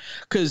conversation,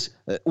 because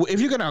if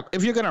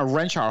you're gonna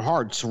wrench our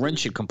hearts,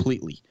 wrench it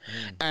completely.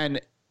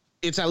 And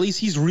it's at least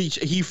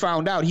he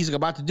found out he's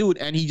about to do it,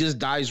 and he just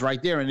dies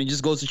right there. And it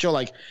just goes to show,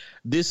 like,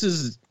 this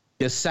is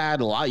the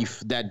sad life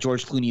that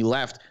George Clooney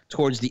left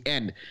towards the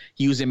end.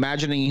 He was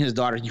imagining his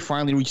daughter. He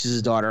finally reaches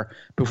his daughter.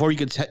 Before he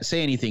could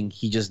say anything,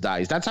 he just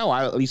dies. That's how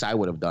at least I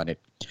would have done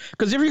it.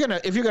 Because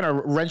if you're gonna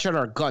wrench out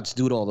our guts,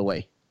 do it all the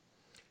way.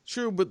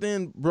 True, but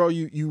then, bro,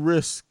 you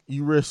risk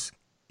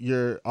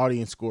your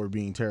audience score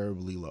being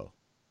terribly low.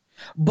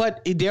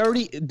 But they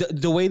already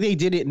the way they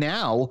did it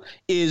now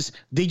is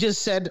they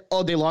just said,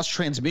 oh, they lost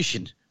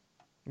transmission.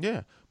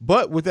 Yeah,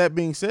 but with that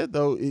being said,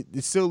 though,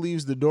 it still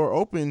leaves the door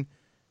open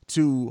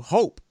to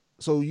hope.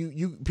 So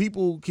you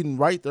people can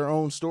write their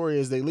own story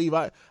as they leave.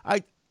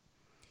 I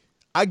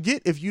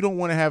get if you don't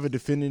want to have a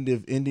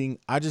definitive ending.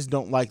 I just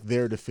don't like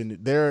their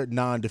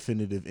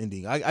non-definitive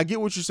ending. I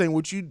get what you're saying.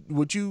 What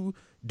you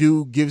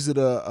do gives it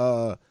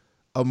a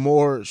a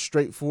more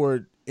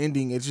straightforward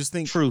ending. It's just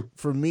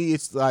for me,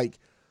 it's like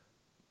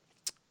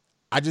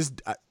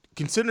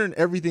considering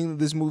everything that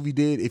this movie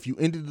did, if you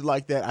ended it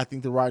like that, I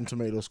think the Rotten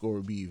Tomato score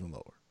would be even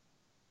lower.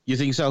 You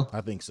think so?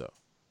 I think so.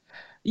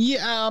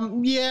 Yeah,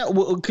 yeah.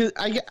 Well, cause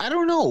I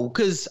don't know,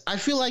 because I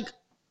feel like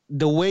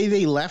the way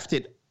they left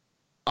it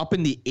up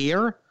in the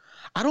air,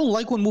 I don't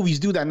like when movies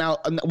do that. Now,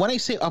 when I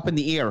say up in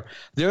the air,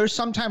 there are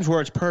some times where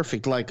it's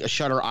perfect, like a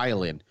Shutter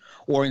Island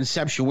or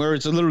Inception, where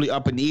it's literally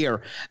up in the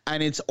air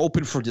and it's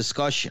open for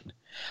discussion.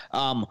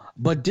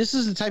 But this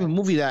is the type of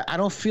movie that I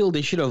don't feel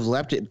they should have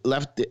left it,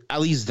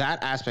 at least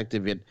that aspect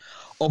of it,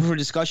 open for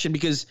discussion,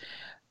 because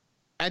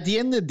at the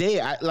end of the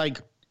day,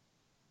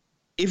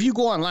 if you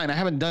go online, I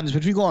haven't done this,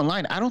 but if you go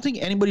online, I don't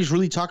think anybody's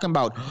really talking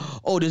about,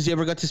 oh, does he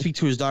ever get to speak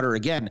to his daughter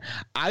again?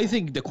 I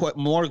think the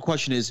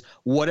question is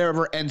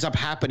whatever ends up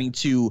happening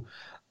to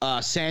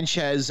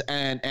Sanchez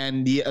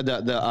and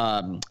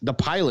the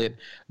pilot,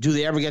 do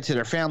they ever get to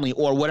their family,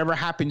 or whatever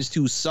happens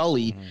to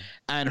Sully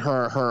and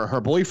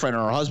her boyfriend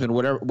or her husband,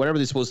 whatever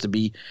they're supposed to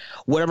be,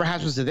 whatever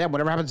happens to them,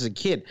 whatever happens to the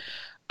kid.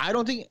 I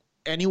don't think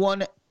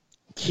anyone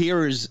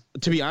cares,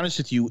 to be honest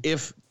with you,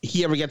 if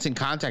he ever gets in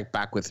contact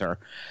back with her,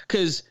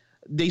 because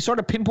they sort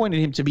of pinpointed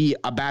him to be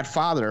a bad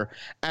father,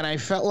 and I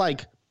felt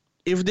like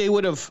if they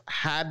would have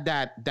had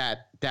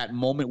that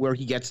moment where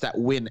he gets that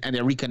win and they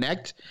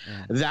reconnect,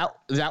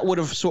 that would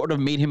have sort of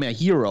made him a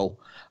hero,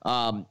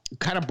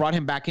 kind of brought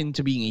him back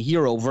into being a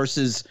hero,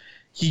 versus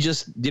he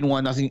just didn't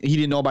want nothing. He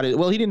didn't know about it.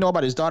 Well, he didn't know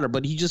about his daughter,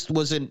 but he just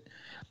wasn't.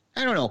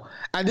 I don't know.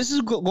 And this is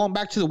going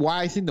back to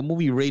why I think the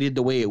movie rated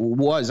the way it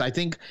was. I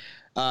think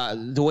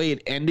the way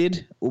it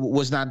ended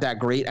was not that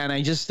great, and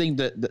I just think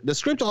that the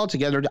script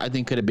altogether, I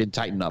think, could have been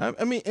tightened up.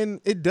 I mean, and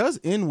it does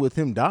end with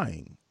him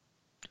dying.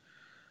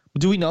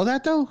 Do we know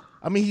that though?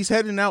 I mean, he's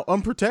heading out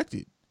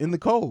unprotected in the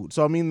cold.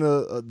 So I mean,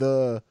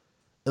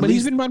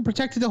 he's been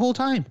unprotected the whole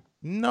time.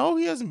 No,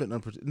 he hasn't been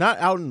unprotected. Not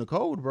out in the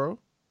cold, bro.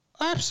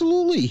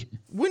 Absolutely.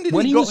 When did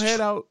he head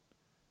out?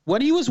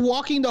 When he was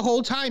walking the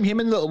whole time, him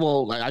and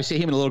I say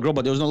him and the little girl,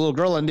 but there was no little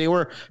girl, and they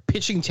were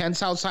pitching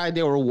tents outside.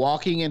 They were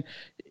walking, and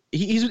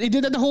he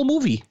did that the whole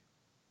movie.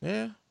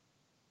 Yeah,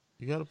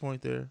 you got a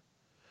point there.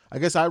 I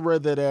guess I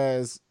read that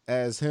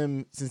as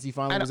him, since he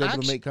finally was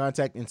able to make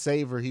contact and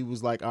save her, he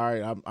was like, all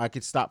right, I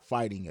could stop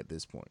fighting at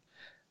this point.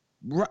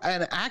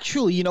 And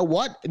actually, you know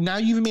what? Now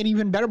you've made an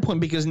even better point,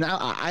 because now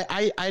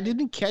I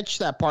didn't catch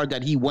that part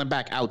that he went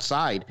back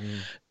outside.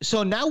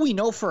 So now we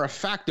know for a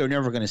fact they're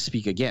never going to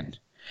speak again,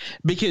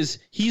 because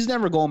he's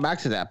never going back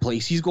to that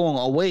place. He's going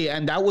away,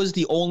 and that was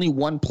the only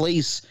one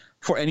place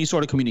for any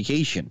sort of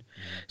communication.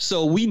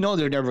 So we know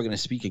they're never going to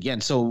speak again.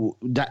 So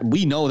that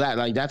we know that,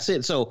 like, that's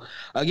it. So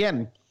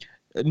again,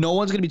 no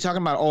one's going to be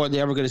talking about, oh, are they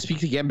ever going to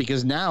speak again?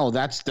 Because now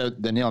that's the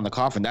nail in the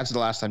coffin. That's the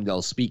last time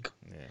they'll speak.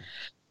 Yeah.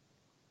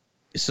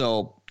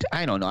 So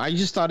I don't know. I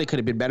just thought it could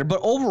have been better. But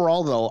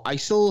overall, though, I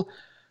still,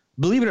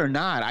 believe it or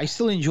not, I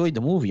still enjoyed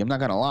the movie. I'm not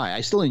going to lie.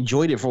 I still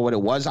enjoyed it for what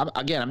it was. I'm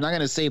not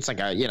going to say it's like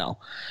a,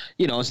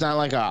 it's not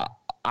like a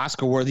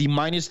Oscar worthy,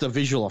 minus the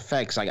visual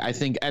effects. I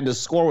think, and the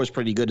score was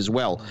pretty good as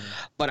well.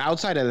 But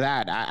outside of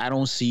that, I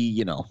don't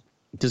see,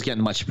 just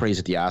getting much praise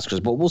at the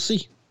Oscars, but we'll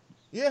see.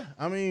 Yeah,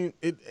 I mean,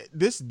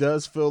 this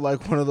does feel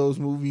like one of those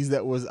movies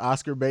that was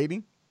Oscar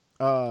baiting.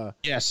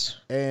 Yes.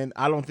 And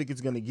I don't think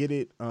it's going to get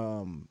it.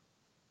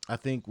 I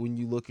think when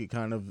you look at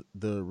kind of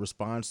the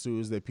response to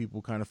it, is that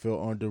people kind of feel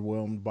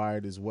underwhelmed by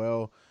it as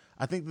well.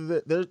 I think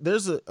that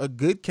there's a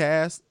good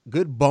cast,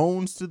 good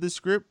bones to the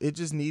script. It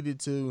just needed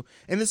to,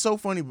 and it's so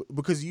funny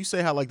because you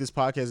say how like this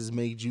podcast has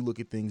made you look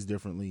at things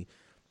differently.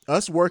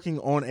 Us working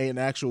on an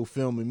actual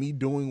film and me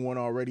doing one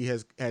already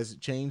has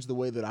changed the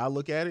way that I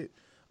look at it.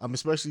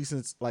 Especially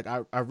since like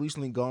I've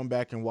recently gone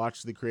back and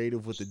watched The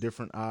Creative with a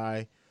different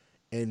eye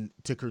and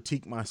to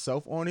critique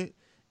myself on it.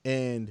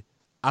 And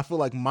I feel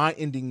like my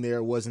ending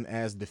there wasn't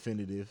as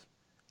definitive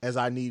as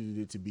I needed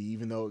it to be,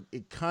 even though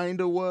it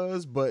kind of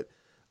was. But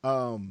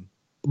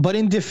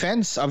in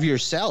defense of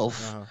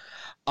yourself,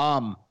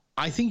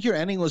 I think your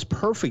ending was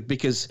perfect,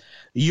 because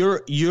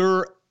you're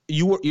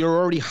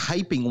already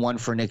hyping one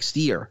for next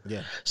year.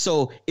 Yeah.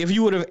 So if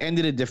you would have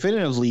ended it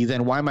definitively,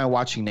 then why am I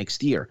watching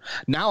next year?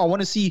 Now I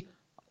want to see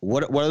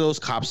what are those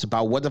cops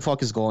about? What the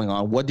fuck is going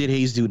on? What did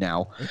Hayes do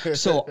now?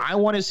 So I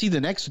want to see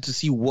the next one to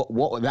see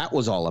what that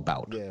was all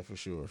about. Yeah, for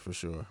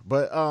sure.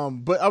 But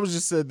I was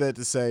just said that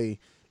to say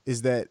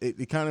is that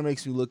it kind of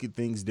makes me look at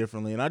things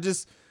differently, and I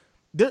just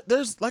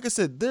there's like I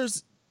said,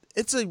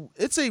 it's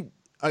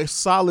a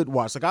solid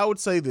watch. Like I would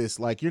say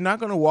this, like you're not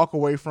gonna walk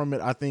away from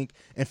it, I think,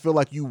 and feel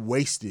like you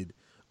wasted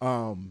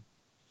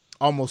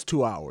almost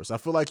 2 hours. I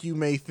feel like you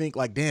may think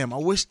like, damn,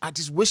 I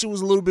just wish it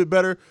was a little bit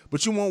better,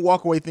 but you won't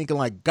walk away thinking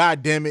like,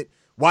 God damn it,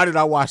 why did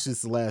I watch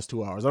this the last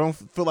 2 hours? I don't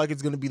feel like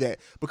it's going to be that,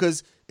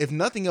 because if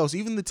nothing else,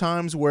 even the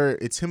times where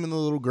it's him and the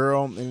little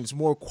girl and it's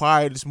more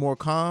quiet, it's more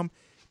calm,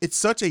 it's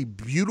such a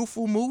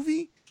beautiful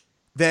movie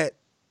that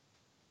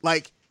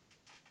like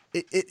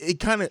it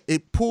kind of,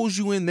 it pulls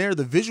you in there.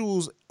 The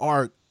visuals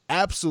are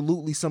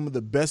absolutely some of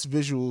the best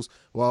visuals.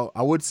 Well,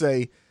 I would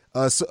say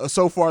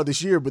so far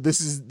this year, but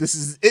this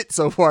is it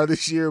so far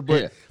this year.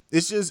 But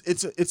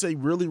it's a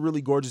really,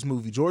 really gorgeous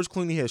movie. George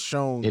Clooney has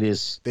shown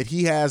that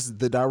he has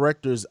the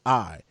director's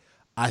eye.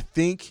 I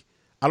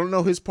don't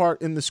know his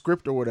part in the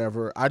script or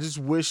whatever. I just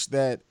wish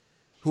that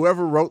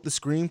whoever wrote the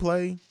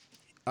screenplay,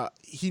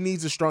 he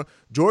needs a strong.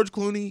 George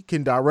Clooney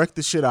can direct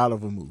the shit out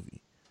of a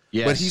movie.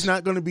 Yes. But he's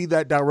not going to be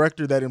that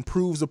director that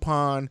improves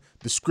upon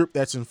the script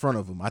that's in front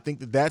of him. I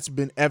think that's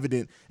been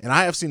evident, and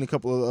I have seen a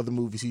couple of other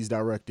movies he's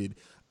directed,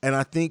 and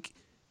I think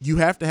you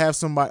have to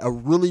have a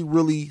really,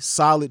 really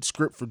solid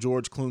script for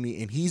George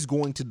Clooney, and he's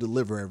going to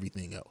deliver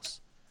everything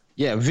else.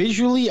 Yeah,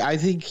 visually, I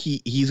think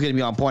he's going to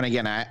be on point.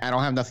 Again, I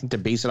don't have nothing to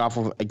base it off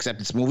of except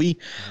this movie.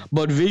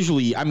 But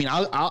visually, I mean,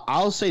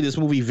 I'll say this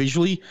movie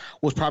visually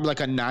was probably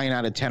like a 9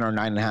 out of 10 or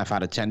 9.5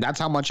 out of 10. That's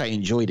how much I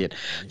enjoyed it.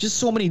 Just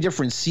so many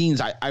different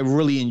scenes I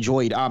really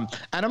enjoyed. And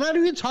I'm not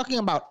even talking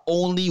about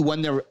only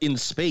when they're in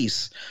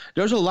space.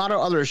 There's a lot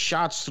of other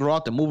shots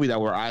throughout the movie that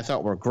I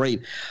thought were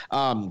great.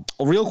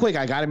 Real quick,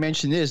 I got to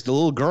mention this. The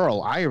little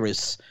girl,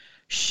 Iris,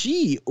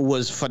 she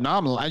was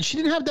phenomenal, and she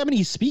didn't have that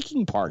many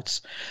speaking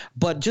parts,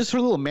 but just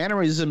her little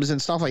mannerisms and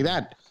stuff like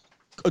that.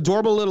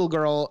 Adorable little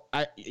girl.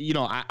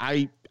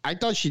 I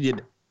thought she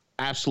did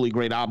absolutely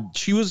great.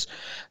 She was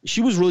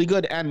really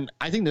good, and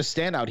I think the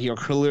standout here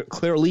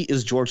clearly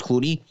is George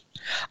Clooney.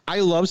 I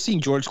love seeing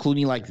George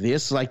Clooney like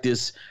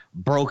this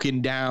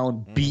broken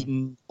down,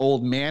 beaten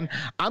old man.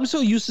 I'm so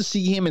used to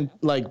seeing him in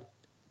like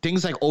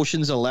things like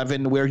Ocean's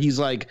 11, where he's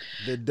like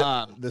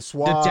the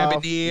suave, the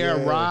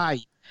debonair, right?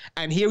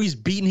 And here he's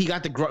beaten. He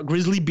got the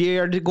grizzly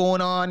beard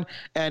going on.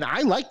 And I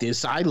like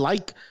this. I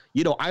like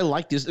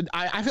this.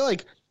 I feel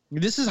like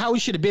this is how he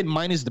should have been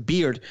minus the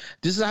beard.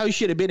 This is how he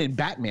should have been in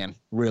Batman,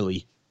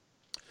 really.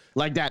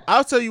 Like that.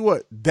 I'll tell you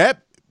what,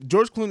 that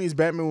George Clooney's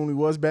Batman when he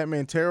was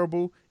Batman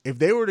terrible, if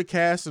they were to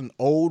cast an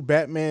old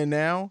Batman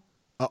now,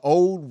 an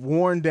old,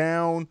 worn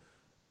down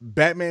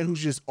Batman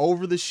who's just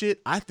over the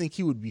shit, I think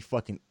he would be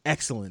fucking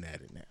excellent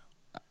at it now.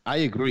 I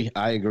agree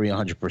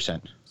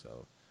 100%.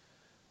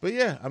 But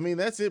yeah, I mean,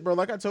 that's it, bro.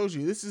 Like I told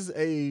you, this is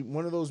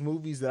one of those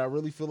movies that I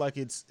really feel like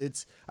it's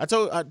I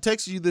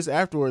texted you this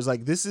afterwards,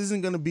 like this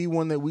isn't going to be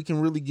one that we can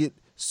really get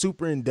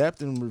super in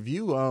depth and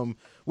review.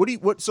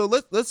 So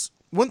let's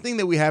one thing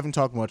that we haven't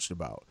talked much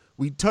about.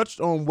 We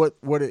touched on what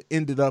it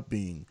ended up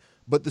being,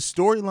 but the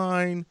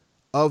storyline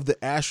of the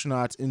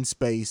astronauts in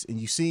space, and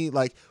you see,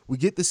 like, we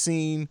get the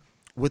scene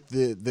with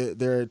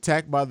they're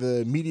attacked by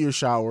the meteor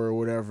shower or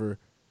whatever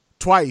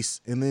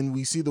twice, and then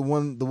we see the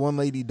one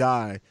lady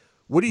die.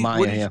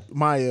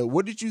 Maya,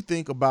 what did you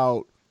think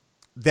about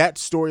that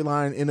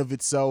storyline in of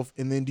itself?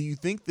 And then do you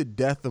think the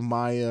death of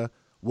Maya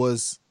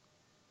was...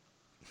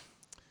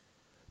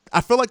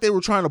 I feel like they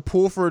were trying to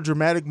pull for a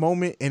dramatic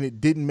moment, and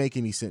it didn't make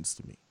any sense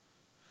to me.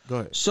 Go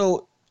ahead.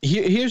 So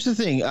here's the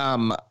thing.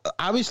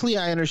 Obviously,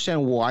 I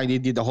understand why they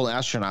did the whole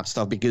astronaut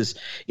stuff, because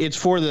it's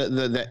for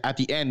the at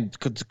the end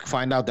to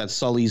find out that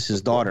Sully's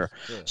his daughter.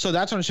 Yeah. So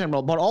that's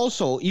understandable. But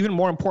also, even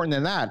more important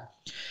than that,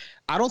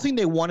 I don't think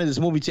they wanted this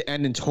movie to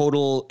end in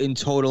total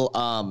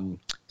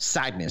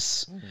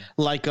sadness,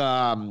 like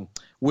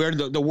where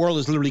the world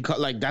is literally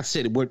like that's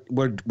it.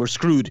 We're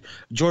screwed.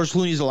 George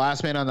Clooney's the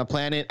last man on the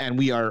planet, and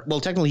we are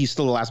technically he's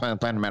still the last man on the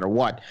planet no matter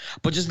what,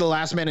 but just the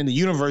last man in the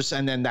universe,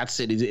 and then that's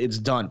it. It's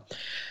done.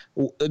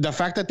 The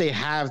fact that they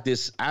have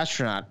this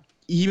astronaut,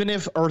 even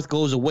if Earth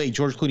goes away,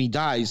 George Clooney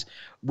dies,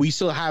 we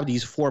still have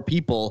these 4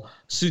 people,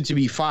 soon to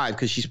be 5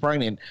 because she's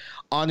pregnant,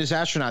 on this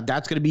astronaut.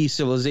 That's going to be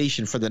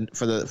civilization for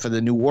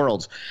the new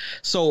worlds.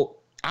 So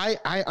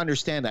I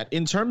understand that.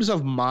 In terms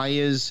of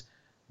Maya's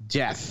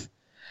death,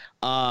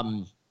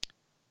 the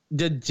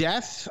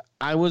death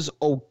I was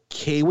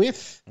okay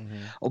with,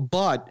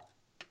 but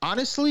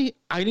honestly,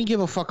 I didn't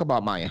give a fuck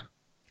about Maya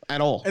at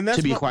all. And that's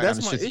to be quite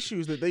honest, that's my issue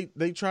is that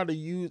they try to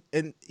use,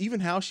 and even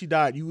how she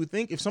died. You would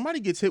think if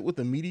somebody gets hit with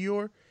a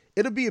meteor,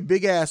 it'll be a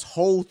big ass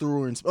hole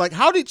through her. And like,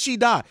 how did she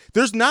die?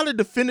 There's not a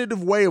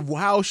definitive way of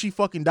how she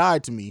fucking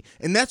died to me,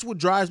 and that's what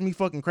drives me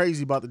fucking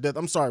crazy about the death.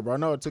 I'm sorry, bro. I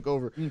know I took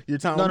over your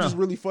time. I'm just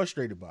really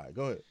frustrated by it.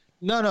 Go ahead.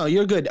 No,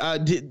 you're good.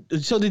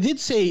 So they did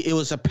say it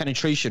was a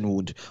penetration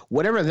wound,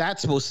 whatever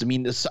that's supposed to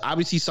mean. It's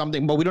obviously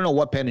something, but we don't know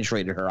what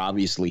penetrated her.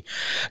 Obviously,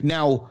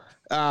 now.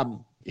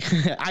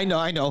 I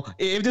know.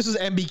 If this was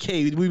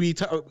MBK, we'd be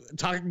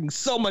talking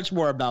so much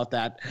more about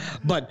that.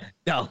 But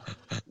no,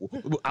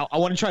 I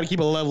want to try to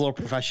keep a level of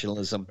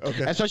professionalism,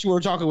 especially when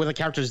we're talking with a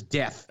character's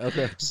death.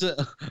 Okay. So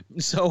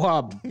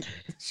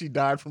she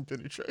died from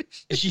penetration.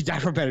 She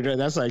died from penetration.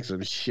 That's like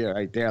some shit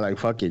right there. Like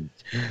fucking,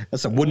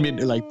 that's some Woodman,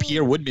 like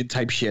Pierre Woodman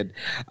type shit.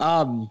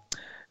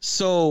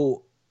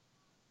 So.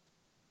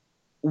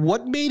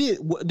 What made it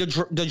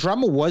the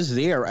drama was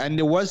there and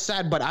it was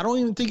sad, but I don't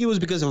even think it was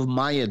because of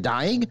Maya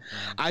dying.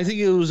 I think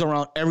it was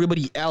around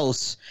everybody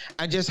else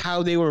and just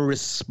how they were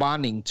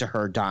responding to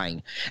her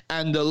dying.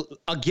 And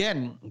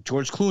again,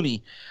 George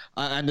Clooney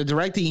and the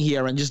directing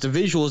here and just the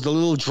visuals, the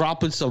little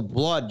droplets of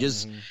blood,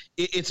 just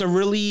it's a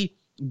really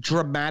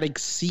dramatic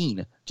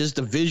scene, just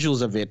the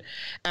visuals of it.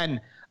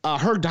 And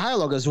her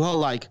dialogue as well,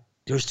 like,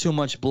 there's too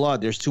much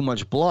blood. There's too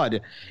much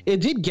blood.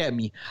 It did get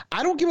me.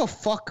 I don't give a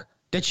fuck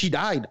that she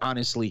died,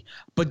 honestly.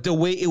 But the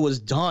way it was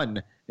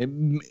done,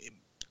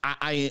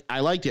 I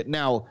liked it.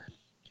 Now,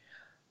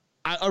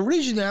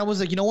 originally I was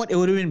like, you know what? It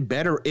would have been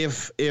better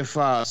if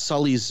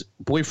Sully's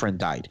boyfriend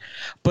died.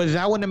 But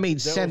that wouldn't have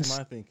made sense. That was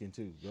my thinking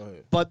too. Go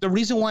ahead. But the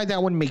reason why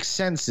that wouldn't make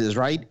sense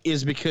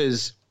is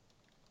because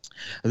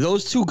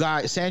those two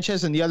guys,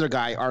 Sanchez and the other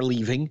guy, are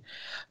leaving,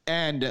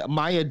 and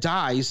Maya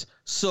dies.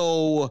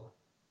 So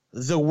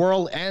the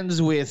world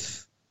ends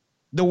with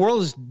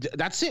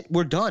that's it.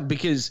 We're done,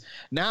 because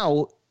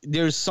now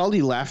there's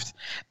Sully left,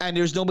 and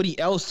there's nobody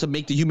else to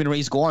make the human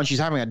race go on. She's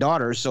having a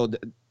daughter, so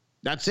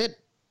that's it.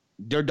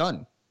 They're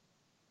done.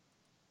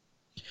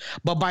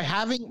 But by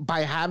having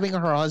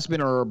her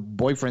husband or her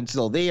boyfriend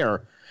still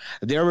there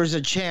is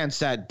a chance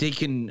that they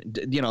can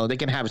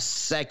have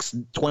sex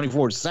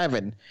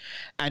 24/7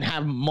 and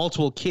have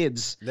multiple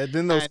kids.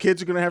 Then those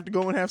kids are gonna have to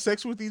go and have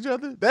sex with each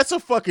other. That's a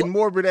fucking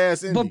morbid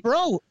ass ending.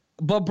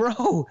 But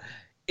bro,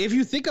 if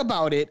you think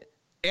about it,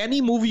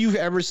 any movie you've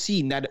ever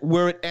seen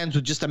where it ends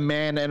with just a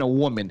man and a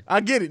woman.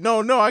 I get it.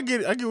 No, I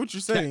get it. I get what you're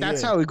saying.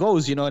 That's how it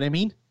goes. You know what I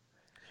mean?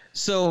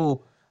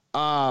 So,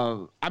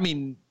 I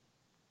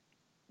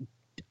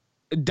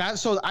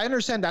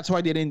understand that's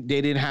why they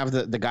didn't have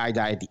the guy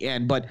die at the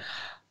end, but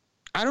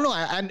I don't know.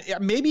 And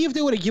maybe if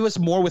they would have given us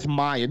more with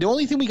Maya. The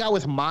only thing we got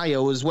with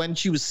Maya was when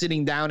she was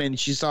sitting down and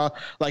she saw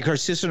like her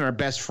sister and her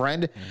best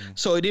friend. Mm-hmm.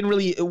 So it didn't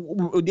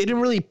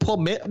really pull.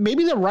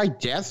 Maybe the right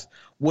death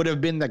would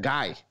have been the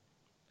guy.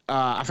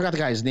 I forgot the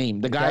guy's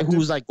name. The guy who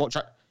was like,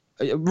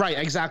 right,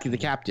 exactly, the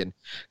captain.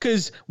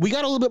 Because we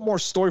got a little bit more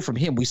story from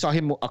him. We saw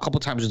him a couple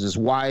times with his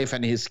wife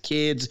and his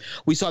kids.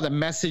 We saw the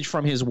message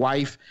from his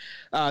wife.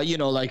 They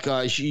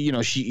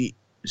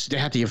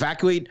had to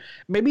evacuate.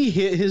 Maybe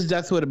his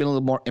death would have been a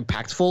little more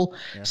impactful.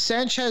 Yeah.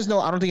 Sanchez, no,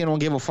 I don't think anyone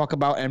gave a fuck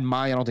about, and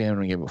Maya, I don't think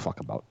anyone gave a fuck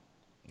about.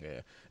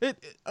 Yeah,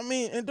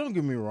 and don't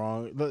get me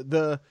wrong.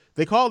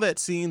 They call that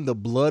scene the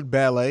blood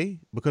ballet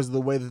because of the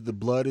way that the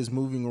blood is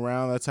moving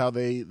around. That's how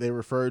they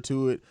refer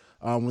to it.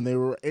 When they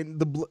were in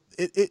the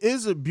it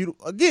is a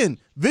beautiful. Again,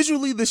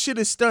 visually, the shit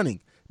is stunning.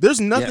 There's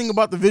nothing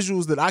about the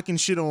visuals that I can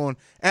shit on.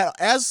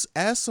 As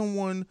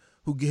someone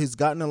who has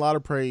gotten a lot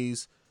of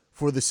praise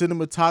for the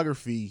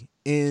cinematography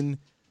in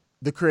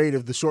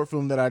the short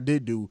film that I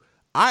did do,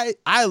 I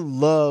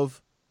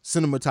love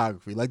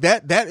cinematography. Like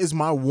that is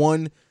my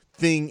one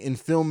thing in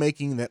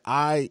filmmaking that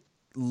I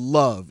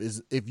love,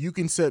 is if you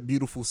can set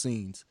beautiful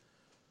scenes.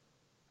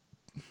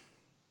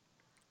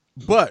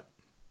 But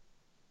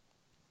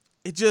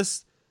it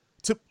just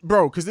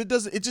because it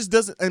just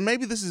doesn't, and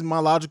maybe this is my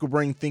logical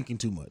brain thinking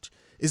too much,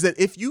 is that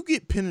if you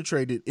get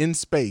penetrated in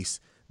space,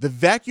 the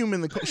vacuum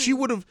in the she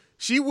would have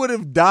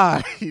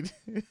died.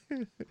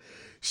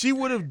 She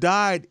would have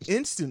died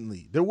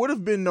instantly. There would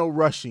have been no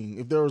rushing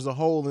if there was a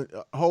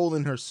hole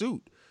in her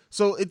suit.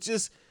 So it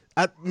just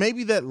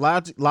maybe that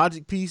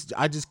logic piece,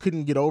 I just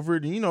couldn't get over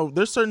it. And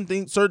there's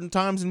certain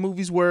times in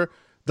movies where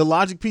the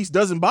logic piece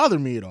doesn't bother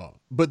me at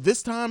all. But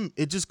this time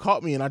it just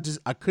caught me, and I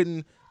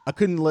couldn't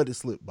let it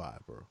slip by,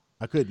 bro.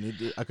 I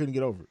couldn't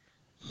get over it.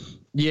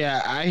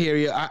 Yeah, I hear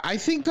you. I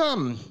think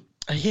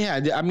yeah,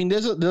 I mean,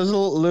 there's a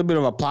little bit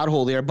of a plot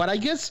hole there, but I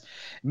guess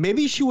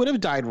maybe she would have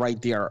died right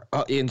there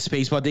in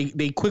space. But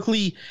they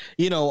quickly,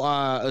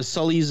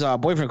 Sully's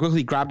boyfriend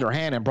quickly grabbed her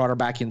hand and brought her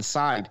back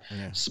inside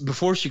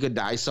before she could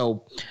die.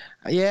 So,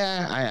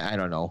 yeah, I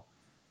don't know.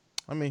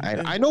 I mean,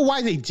 I know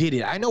why they did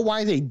it. I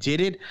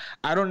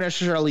don't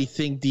necessarily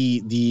think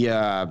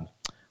the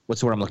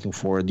what's the word I'm looking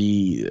for?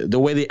 The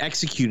way they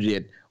executed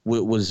it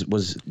was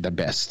the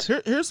best.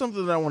 Here's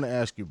something that I want to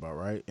ask you about,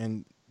 right?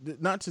 And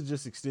not to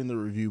just extend the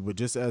review, but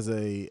just as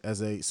you're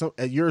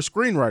a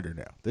screenwriter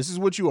now. This is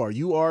what you are.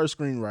 You are a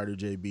screenwriter,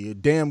 JB, a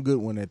damn good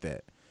one at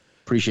that.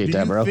 Appreciate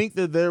that, bro. Do you think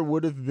that there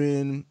would have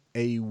been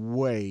a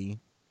way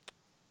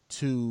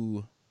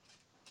to,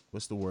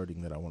 what's the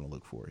wording that I want to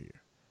look for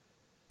here?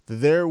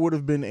 That there would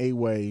have been a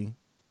way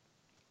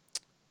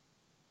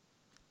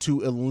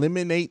to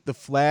eliminate the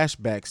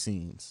flashback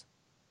scenes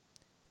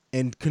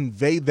and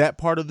convey that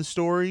part of the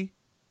story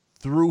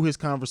through his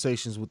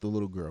conversations with the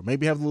little girl?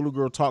 Maybe have the little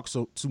girl talk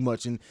too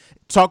much and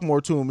talk more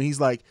to him. And he's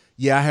like,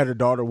 yeah, I had a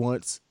daughter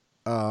once.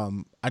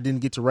 I didn't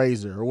get to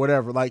raise her or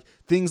whatever. Like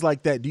things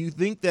like that. Do you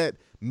think that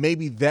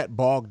maybe that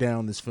bogged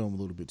down this film a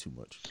little bit too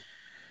much?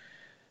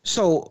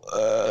 So,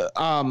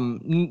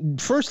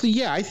 firstly,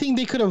 yeah, I think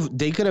they could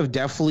have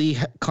definitely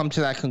come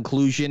to that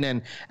conclusion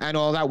and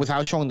all that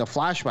without showing the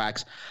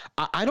flashbacks.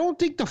 I don't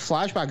think the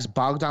flashbacks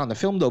bogged down the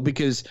film though,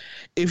 because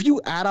if you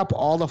add up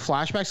all the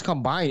flashbacks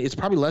combined, it's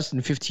probably less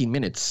than 15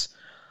 minutes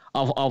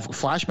of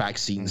flashback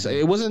scenes. Mm-hmm.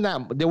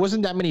 There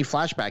wasn't that many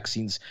flashback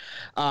scenes,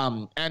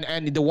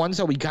 and the ones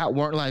that we got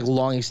weren't like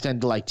long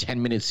extended like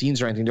 10-minute scenes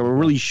or anything. They were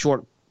really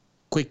short,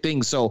 quick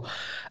things. So,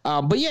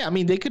 but yeah, I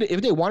mean, they could,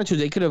 if they wanted to,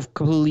 they could have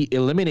completely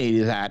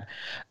eliminated that.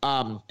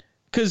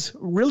 Because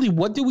really,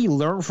 what did we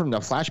learn from the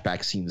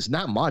flashback scenes?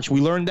 Not much.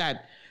 We learned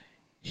that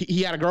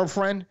he had a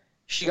girlfriend,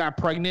 she got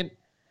pregnant,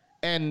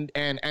 and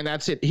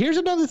that's it. Here's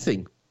another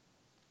thing.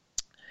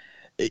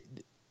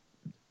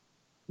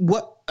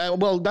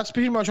 Well, that's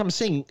pretty much what I'm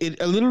saying. It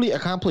literally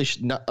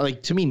accomplished,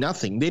 to me,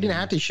 nothing. They didn't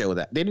have to show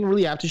that. They didn't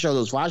really have to show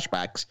those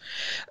flashbacks.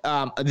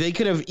 They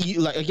could have,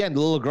 like, again, the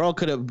little girl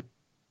could have.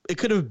 It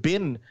could have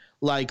been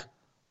like,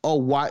 oh,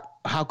 why?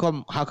 How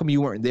come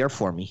you weren't there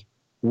for me?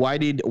 Why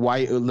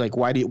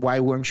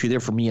weren't you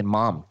there for me and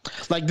mom?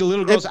 Like the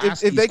little girls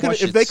asked these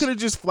questions. If they could have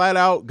just flat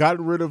out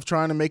gotten rid of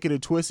trying to make it a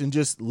twist and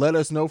just let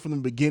us know from the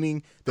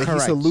beginning that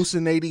he's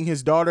hallucinating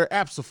his daughter,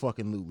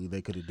 absolutely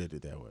they could have did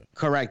it that way.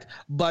 Correct.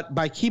 But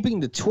by keeping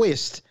the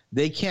twist,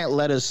 they can't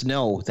let us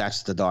know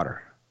that's the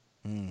daughter.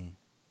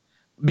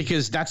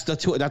 Because that's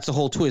the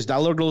whole twist. That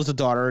little girl is the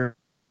daughter.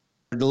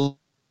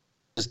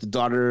 The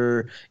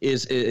daughter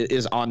is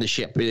on the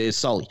ship. It is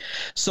Sully.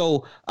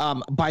 So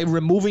by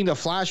removing the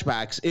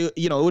flashbacks, it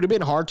would have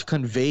been hard to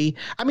convey.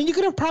 I mean, you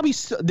could have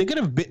they could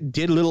have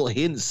did little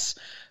hints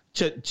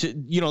to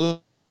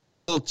little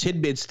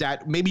tidbits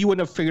that maybe you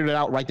wouldn't have figured it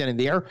out right then and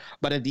there.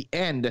 But at the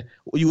end,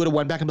 you would have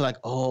went back and be like,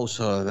 oh,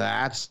 so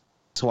that's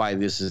why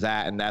this is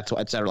that, and that's why,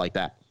 et cetera, like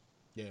that.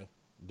 Yeah,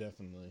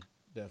 definitely.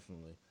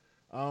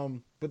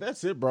 But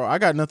that's it, bro. I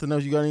got nothing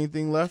else. You got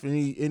anything left?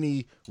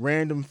 Any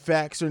random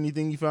facts or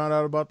anything you found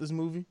out about this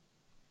movie?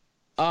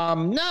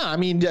 No, I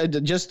mean,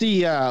 just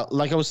the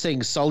like I was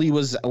saying, Sully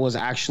was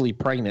actually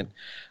pregnant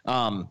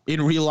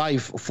in real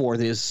life for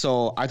this,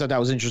 so I thought that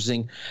was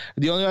interesting.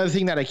 The only other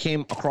thing that I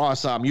came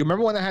across, you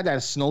remember when I had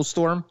that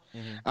snowstorm,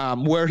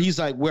 where he's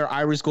like, where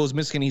Iris goes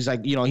missing, he's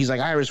like,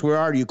 Iris, where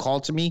are you? Call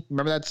to me.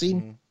 Remember that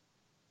scene?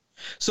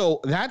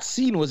 So that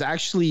scene was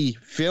actually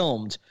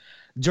filmed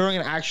during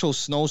an actual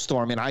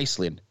snowstorm in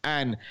Iceland,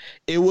 and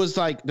it was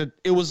like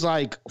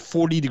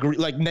 40 degree,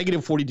 like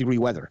negative 40 degree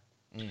weather,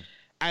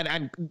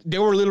 and they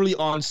were literally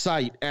on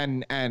site,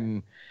 and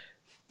as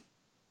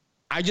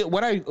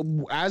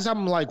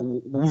I'm like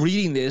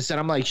reading this, and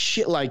I'm like,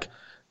 shit, like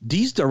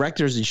these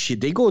directors and shit,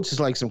 they go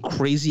to like some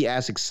crazy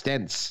ass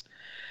extents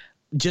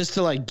just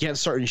to like get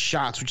certain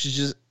shots, which is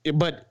just,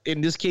 but in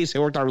this case it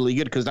worked out really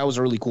good because that was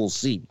a really cool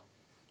scene.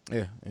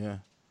 Yeah.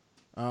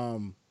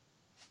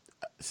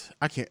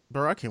 I can't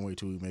wait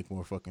till we make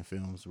more fucking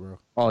films, bro.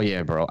 Oh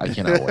yeah, bro. I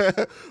cannot wait.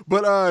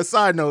 But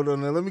side note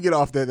on that, let me get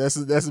off that.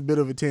 That's a bit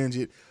of a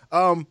tangent.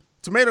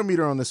 Tomato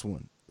meter on this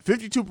one.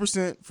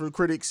 52% for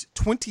critics,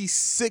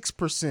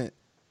 26%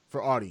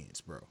 for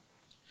audience, bro.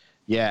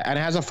 Yeah, and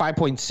it has a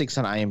 5.6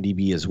 on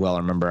IMDb as well. I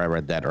remember I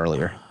read that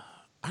earlier.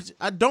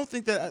 I don't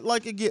think that,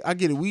 like, I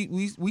get it.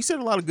 We said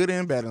a lot of good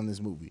and bad on this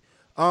movie.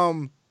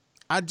 I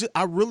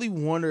really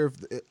wonder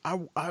if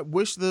I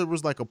wish there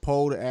was like a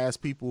poll to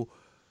ask people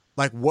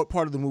like what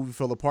part of the movie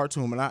fell apart to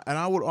him, and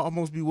I would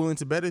almost be willing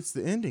to bet it's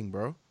the ending,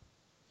 bro.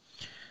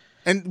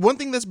 And one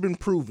thing that's been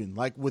proven,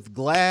 like with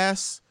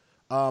Glass,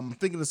 I'm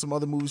thinking of some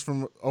other movies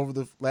from over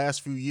the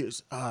last few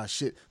years.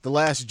 The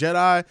Last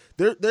Jedi.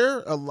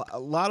 There are a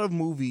lot of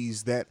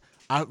movies that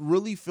I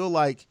really feel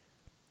like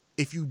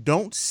if you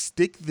don't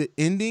stick the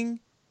ending,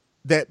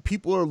 that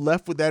people are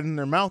left with that in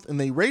their mouth and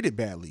they rate it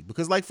badly.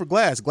 Because like for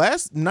Glass,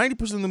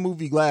 90% of the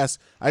movie Glass,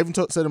 I even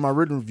said in my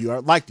written review, I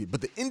liked it,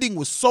 but the ending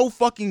was so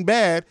fucking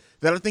bad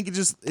that I think it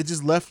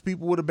just left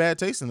people with a bad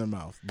taste in their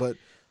mouth. But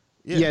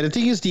yeah, the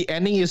thing is, the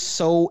ending is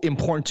so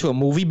important to a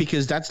movie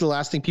because that's the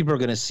last thing people are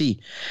going to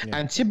see. Yeah.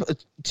 And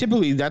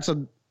typically that's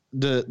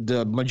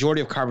the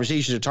majority of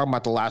conversations are talking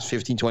about the last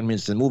 15, 20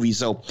 minutes of the movie.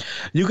 So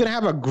you can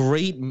have a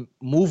great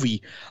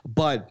movie,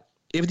 but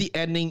if the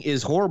ending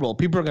is horrible,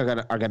 people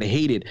are gonna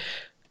hate it.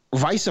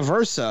 Vice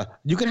versa,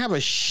 you can have a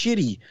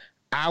shitty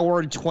hour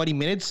and 20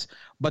 minutes,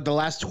 but the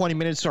last 20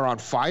 minutes are on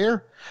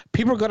fire.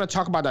 People are gonna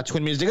talk about that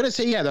 20 minutes. They're gonna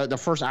say, yeah, the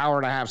first hour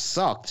and a half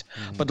sucked,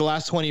 but the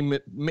last 20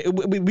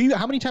 minutes,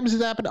 how many times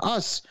has it happened to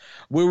us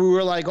where we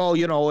were like, oh,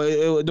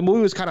 the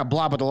movie was kind of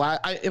blah, but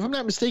if I'm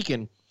not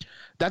mistaken,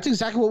 that's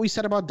exactly what we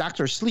said about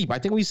Dr. Sleep. I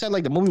think we said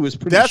like the movie was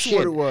pretty shit. That's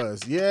what it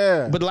was,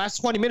 yeah. But the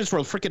last 20 minutes were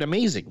freaking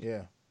amazing.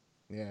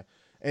 Yeah.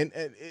 And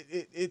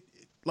it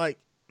like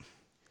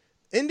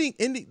ending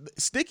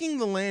sticking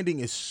the landing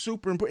is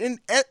super important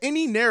in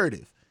any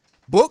narrative,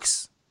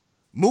 books,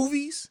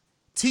 movies,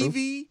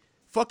 TV,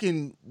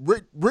 fucking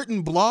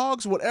written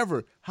blogs,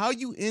 whatever. How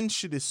you end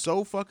shit is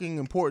so fucking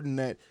important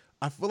that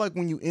I feel like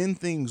when you end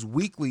things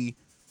weekly,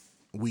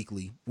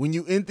 when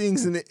you end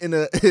things in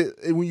a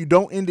when you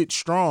don't end it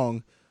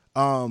strong,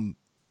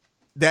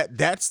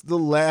 that's the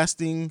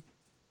lasting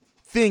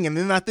thing. And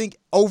then I think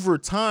over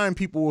time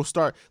people will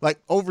start like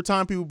be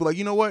like,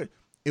 you know what,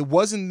 it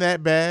wasn't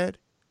that bad,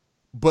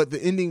 but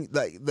the ending,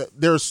 like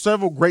there are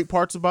several great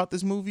parts about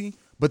this movie,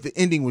 but the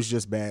ending was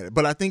just bad.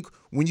 But I think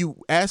when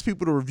you ask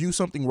people to review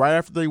something right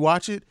after they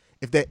watch it,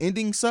 if that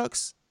ending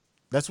sucks,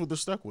 that's what they're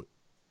stuck with.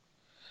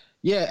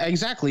 Yeah,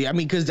 exactly. I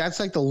mean, because that's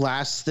like the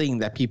last thing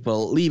that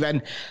people leave.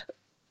 And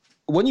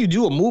when you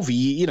do a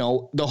movie,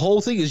 the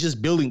whole thing is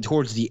just building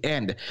towards the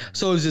end.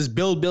 So it's just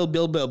build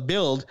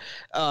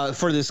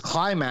for this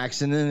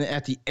climax, and then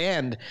at the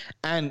end,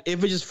 and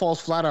if it just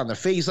falls flat on the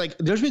face, like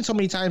there's been so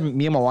many times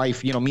me and my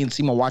wife, me and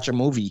Seema watch a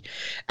movie,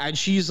 and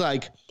she's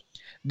like,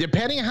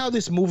 depending on how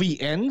this movie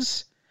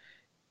ends,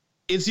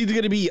 it's either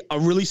going to be a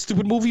really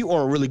stupid movie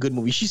or a really good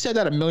movie. She said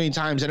that a million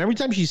times, and every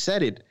time she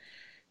said it,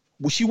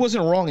 she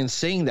wasn't wrong in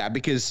saying that,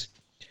 because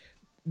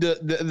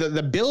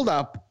the build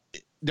up,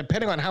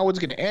 depending on how it's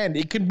going to end,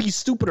 it could be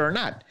stupid or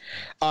not.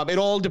 It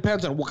all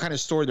depends on what kind of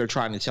story they're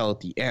trying to tell at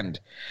the end.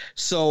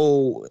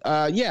 So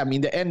yeah, I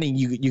mean, the ending,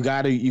 you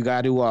got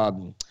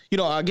to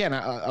again,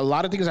 a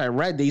lot of things I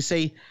read, they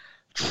say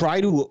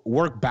try to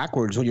work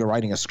backwards when you're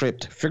writing a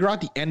script. Figure out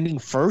the ending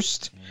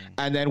first,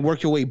 and then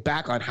work your way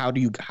back on how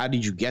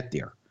did you get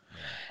there.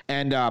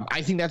 And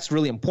I think that's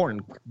really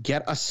important.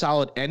 Get a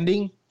solid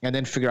ending, and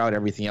then figure out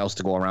everything else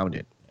to go around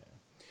it.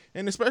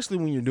 And especially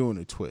when you're doing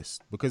a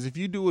twist, because if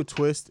you do a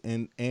twist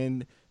and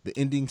the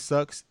ending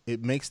sucks,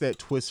 it makes that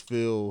twist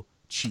feel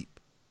cheap.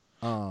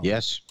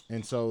 Yes.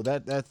 And so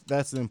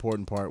that's the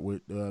important part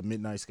with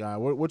Midnight Sky.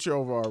 What's your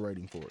overall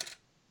rating for it?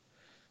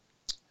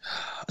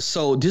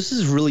 So this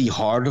is really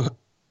hard.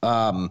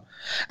 And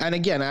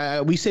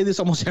again, we say this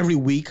almost every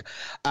week.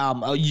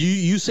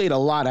 You say it a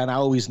lot, and I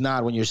always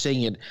nod when you're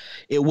saying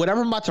it.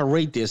 Whatever I'm about to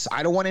rate this,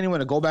 I don't want anyone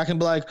to go back and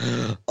be like,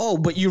 "Oh,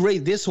 but you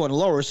rate this one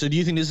lower, so do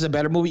you think this is a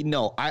better movie?"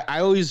 No,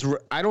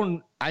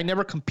 I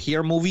never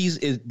compare movies.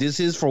 This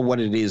is for what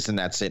it is, and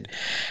that's it.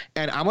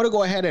 And I'm gonna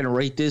go ahead and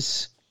rate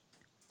this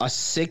a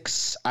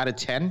 6 out of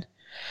 10.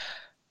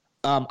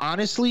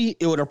 Honestly,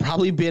 it would have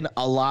probably been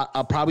a lot,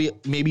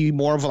 maybe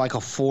more of like a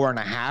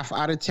 4.5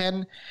 out of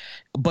 10.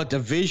 But the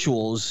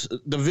visuals,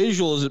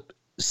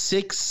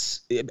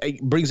 6,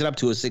 it brings it up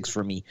to a 6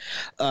 for me.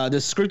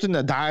 The script and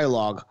the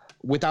dialogue,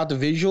 without the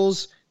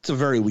visuals, it's a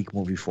very weak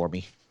movie for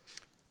me.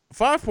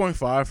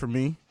 5.5 for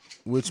me,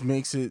 which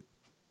makes it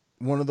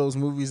one of those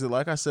movies that,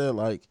 like I said,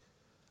 like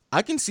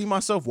I can see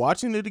myself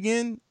watching it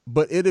again,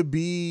 but it'd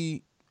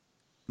be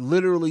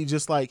literally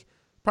just like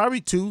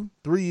probably 2-3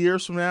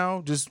 years from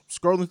now, just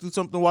scrolling through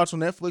something to watch on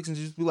Netflix and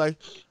just be like,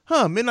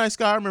 Midnight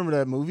Sky, I remember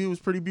that movie. It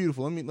was pretty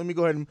beautiful. Let me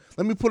go ahead and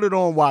let me put it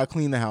on while I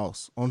clean the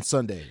house on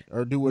Sunday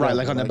or do whatever. Right,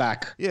 like on the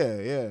back.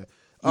 Yeah.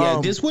 Yeah,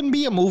 this wouldn't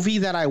be a movie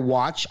that I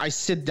watch. I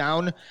sit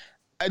down.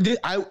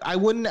 I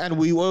wouldn't, and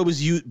we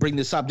always bring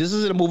this up. This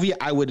isn't a movie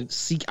I would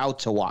seek out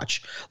to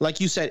watch. Like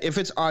you said, if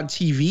it's on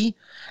TV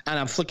and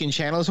I'm flicking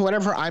channels or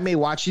whatever, I may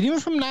watch it. Even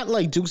if I'm not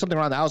like doing something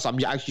around the house,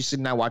 I'm actually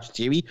sitting there watching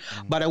TV.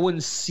 But I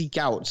wouldn't seek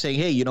out saying,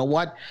 "Hey, you know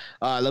what?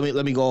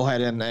 Let me go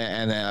ahead and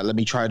let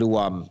me try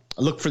to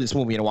look for this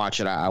movie and watch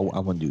it." I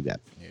wouldn't do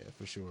that. Yeah,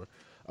 for sure.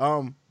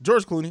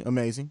 George Clooney,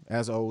 amazing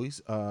as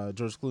always.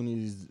 George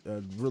Clooney is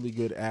a really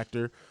good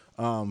actor.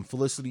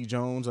 Felicity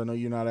Jones, I know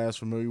you're not as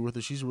familiar with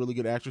her. She's a really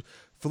good actress.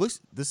 Do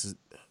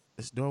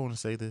I want to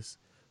say this?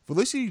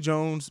 Felicity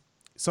Jones,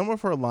 some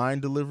of her line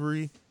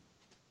delivery,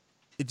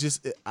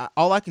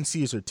 all I can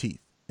see is her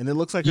teeth. And it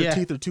looks like her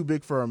teeth are too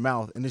big for her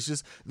mouth. And it's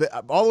just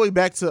all the way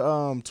back to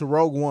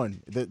Rogue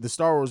One, the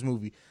Star Wars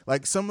movie.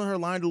 Like some of her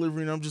line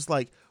delivery, and I'm just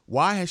like,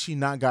 why has she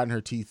not gotten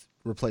her teeth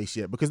replaced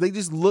yet? Because they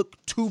just look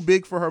too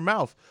big for her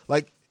mouth.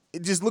 Like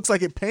it just looks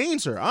like it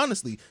pains her,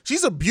 honestly.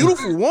 She's a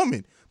beautiful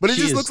woman. But it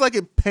just looks like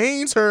it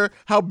pains her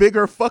how big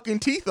her fucking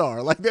teeth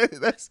are. Like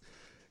that's.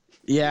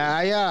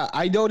 Yeah,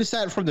 I noticed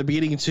that from the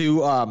beginning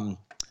too.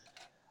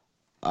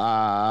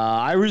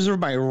 I reserve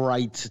my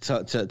right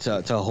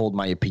to hold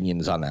my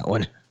opinions on that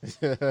one.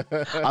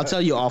 I'll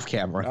tell you off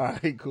camera. All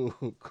right,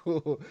 cool.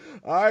 All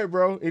right,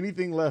 bro.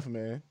 Anything left,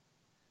 man?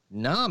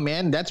 Nah,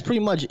 man. That's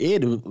pretty much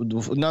it.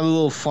 Another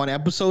little fun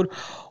episode.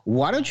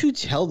 Why don't you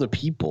tell the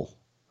people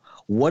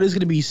what is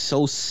going to be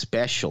so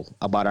special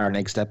about our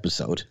next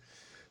episode?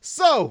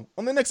 So,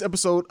 on the next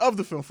episode of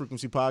the Film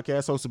Frequency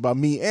Podcast, hosted by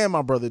me and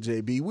my brother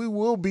JB, we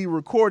will be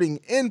recording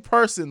in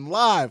person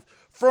live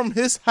from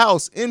his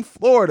house in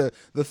Florida.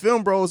 The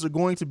Film Bros are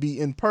going to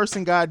be in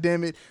person,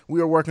 goddammit. We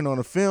are working on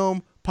a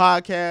film,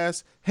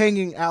 podcast,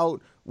 hanging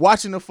out,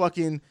 watching a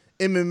fucking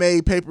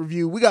MMA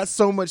pay-per-view. We got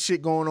so much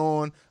shit going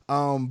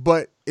on,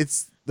 but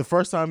it's the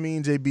first time me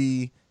and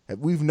JB,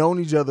 we've known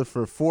each other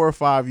for 4 or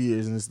 5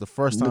 years, and it's the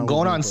first time.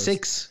 Going on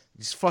 6.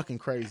 It's fucking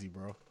crazy,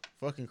 bro.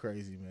 Fucking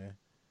crazy, man.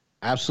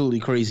 Absolutely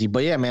crazy.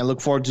 But yeah, man,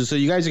 look forward to. So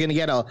you guys are going to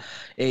get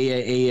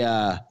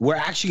we're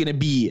actually going to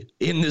be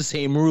in the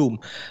same room.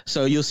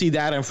 So you'll see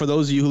that. And for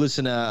those of you who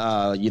listen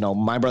to,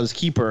 My Brother's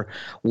Keeper,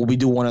 we'll be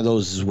doing one of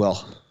those as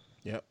well.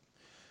 Yep.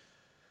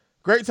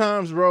 Great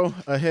times, bro,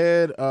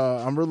 ahead.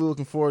 I'm really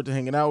looking forward to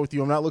hanging out with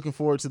you. I'm not looking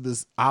forward to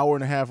this 1.5 hour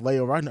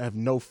layover. I have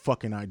no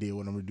fucking idea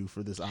what I'm going to do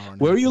for this hour and a half.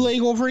 Where are you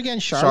laying over again?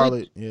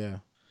 Charlotte? Yeah.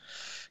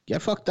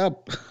 Get fucked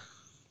up.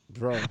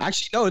 Bro.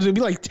 Actually, no, it's going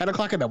to be like 10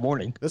 o'clock in the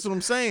morning. That's what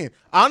I'm saying.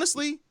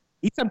 Honestly.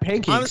 Eat some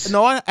pancakes.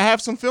 I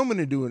have some filming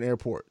to do in the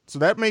airport. So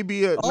that may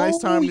be a nice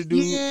time to do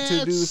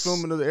the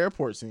filming of the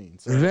airport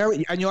scenes. So.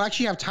 And you'll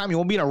actually have time. You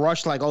won't be in a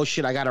rush like, oh,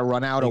 shit, I got to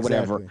run out or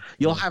whatever.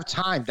 You'll have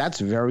time. That's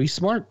very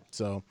smart.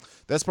 So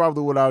that's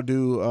probably what I'll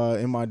do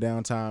in my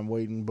downtime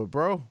waiting. But,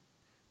 bro,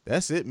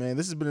 that's it, man.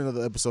 This has been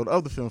another episode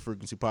of the Film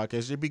Frequency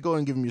Podcast. JB, go ahead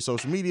and give them your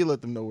social media.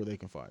 Let them know where they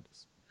can find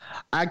us.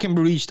 I can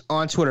be reached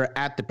on Twitter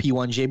at the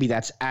P1JB.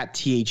 That's at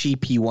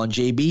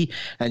THEP1JB.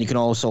 And you can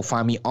also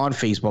find me on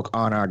Facebook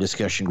on our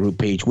discussion group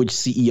page, which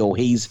CEO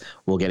Hayes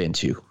will get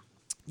into.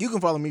 You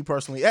can follow me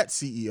personally at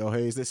CEO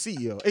Hayes. That's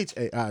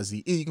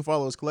CEOHAIZE. You can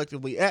follow us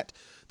collectively at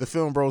the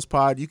Film Bros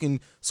Pod. You can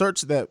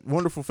search that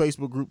wonderful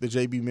Facebook group that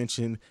JB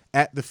mentioned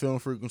at the Film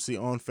Frequency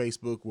on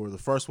Facebook. We're the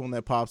first one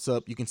that pops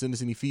up. You can send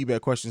us any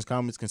feedback, questions,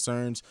 comments,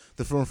 concerns.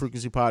 The Film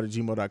Frequency Pod at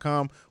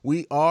gmail.com.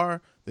 We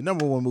are the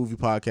number one movie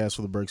podcast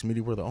for the Burks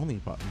Media. We're the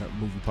only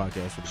movie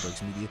podcast for the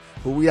Burks Media.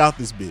 But we out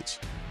this bitch.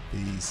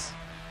 Peace.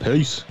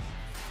 Peace.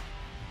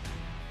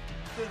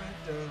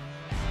 Dun-dun-dun.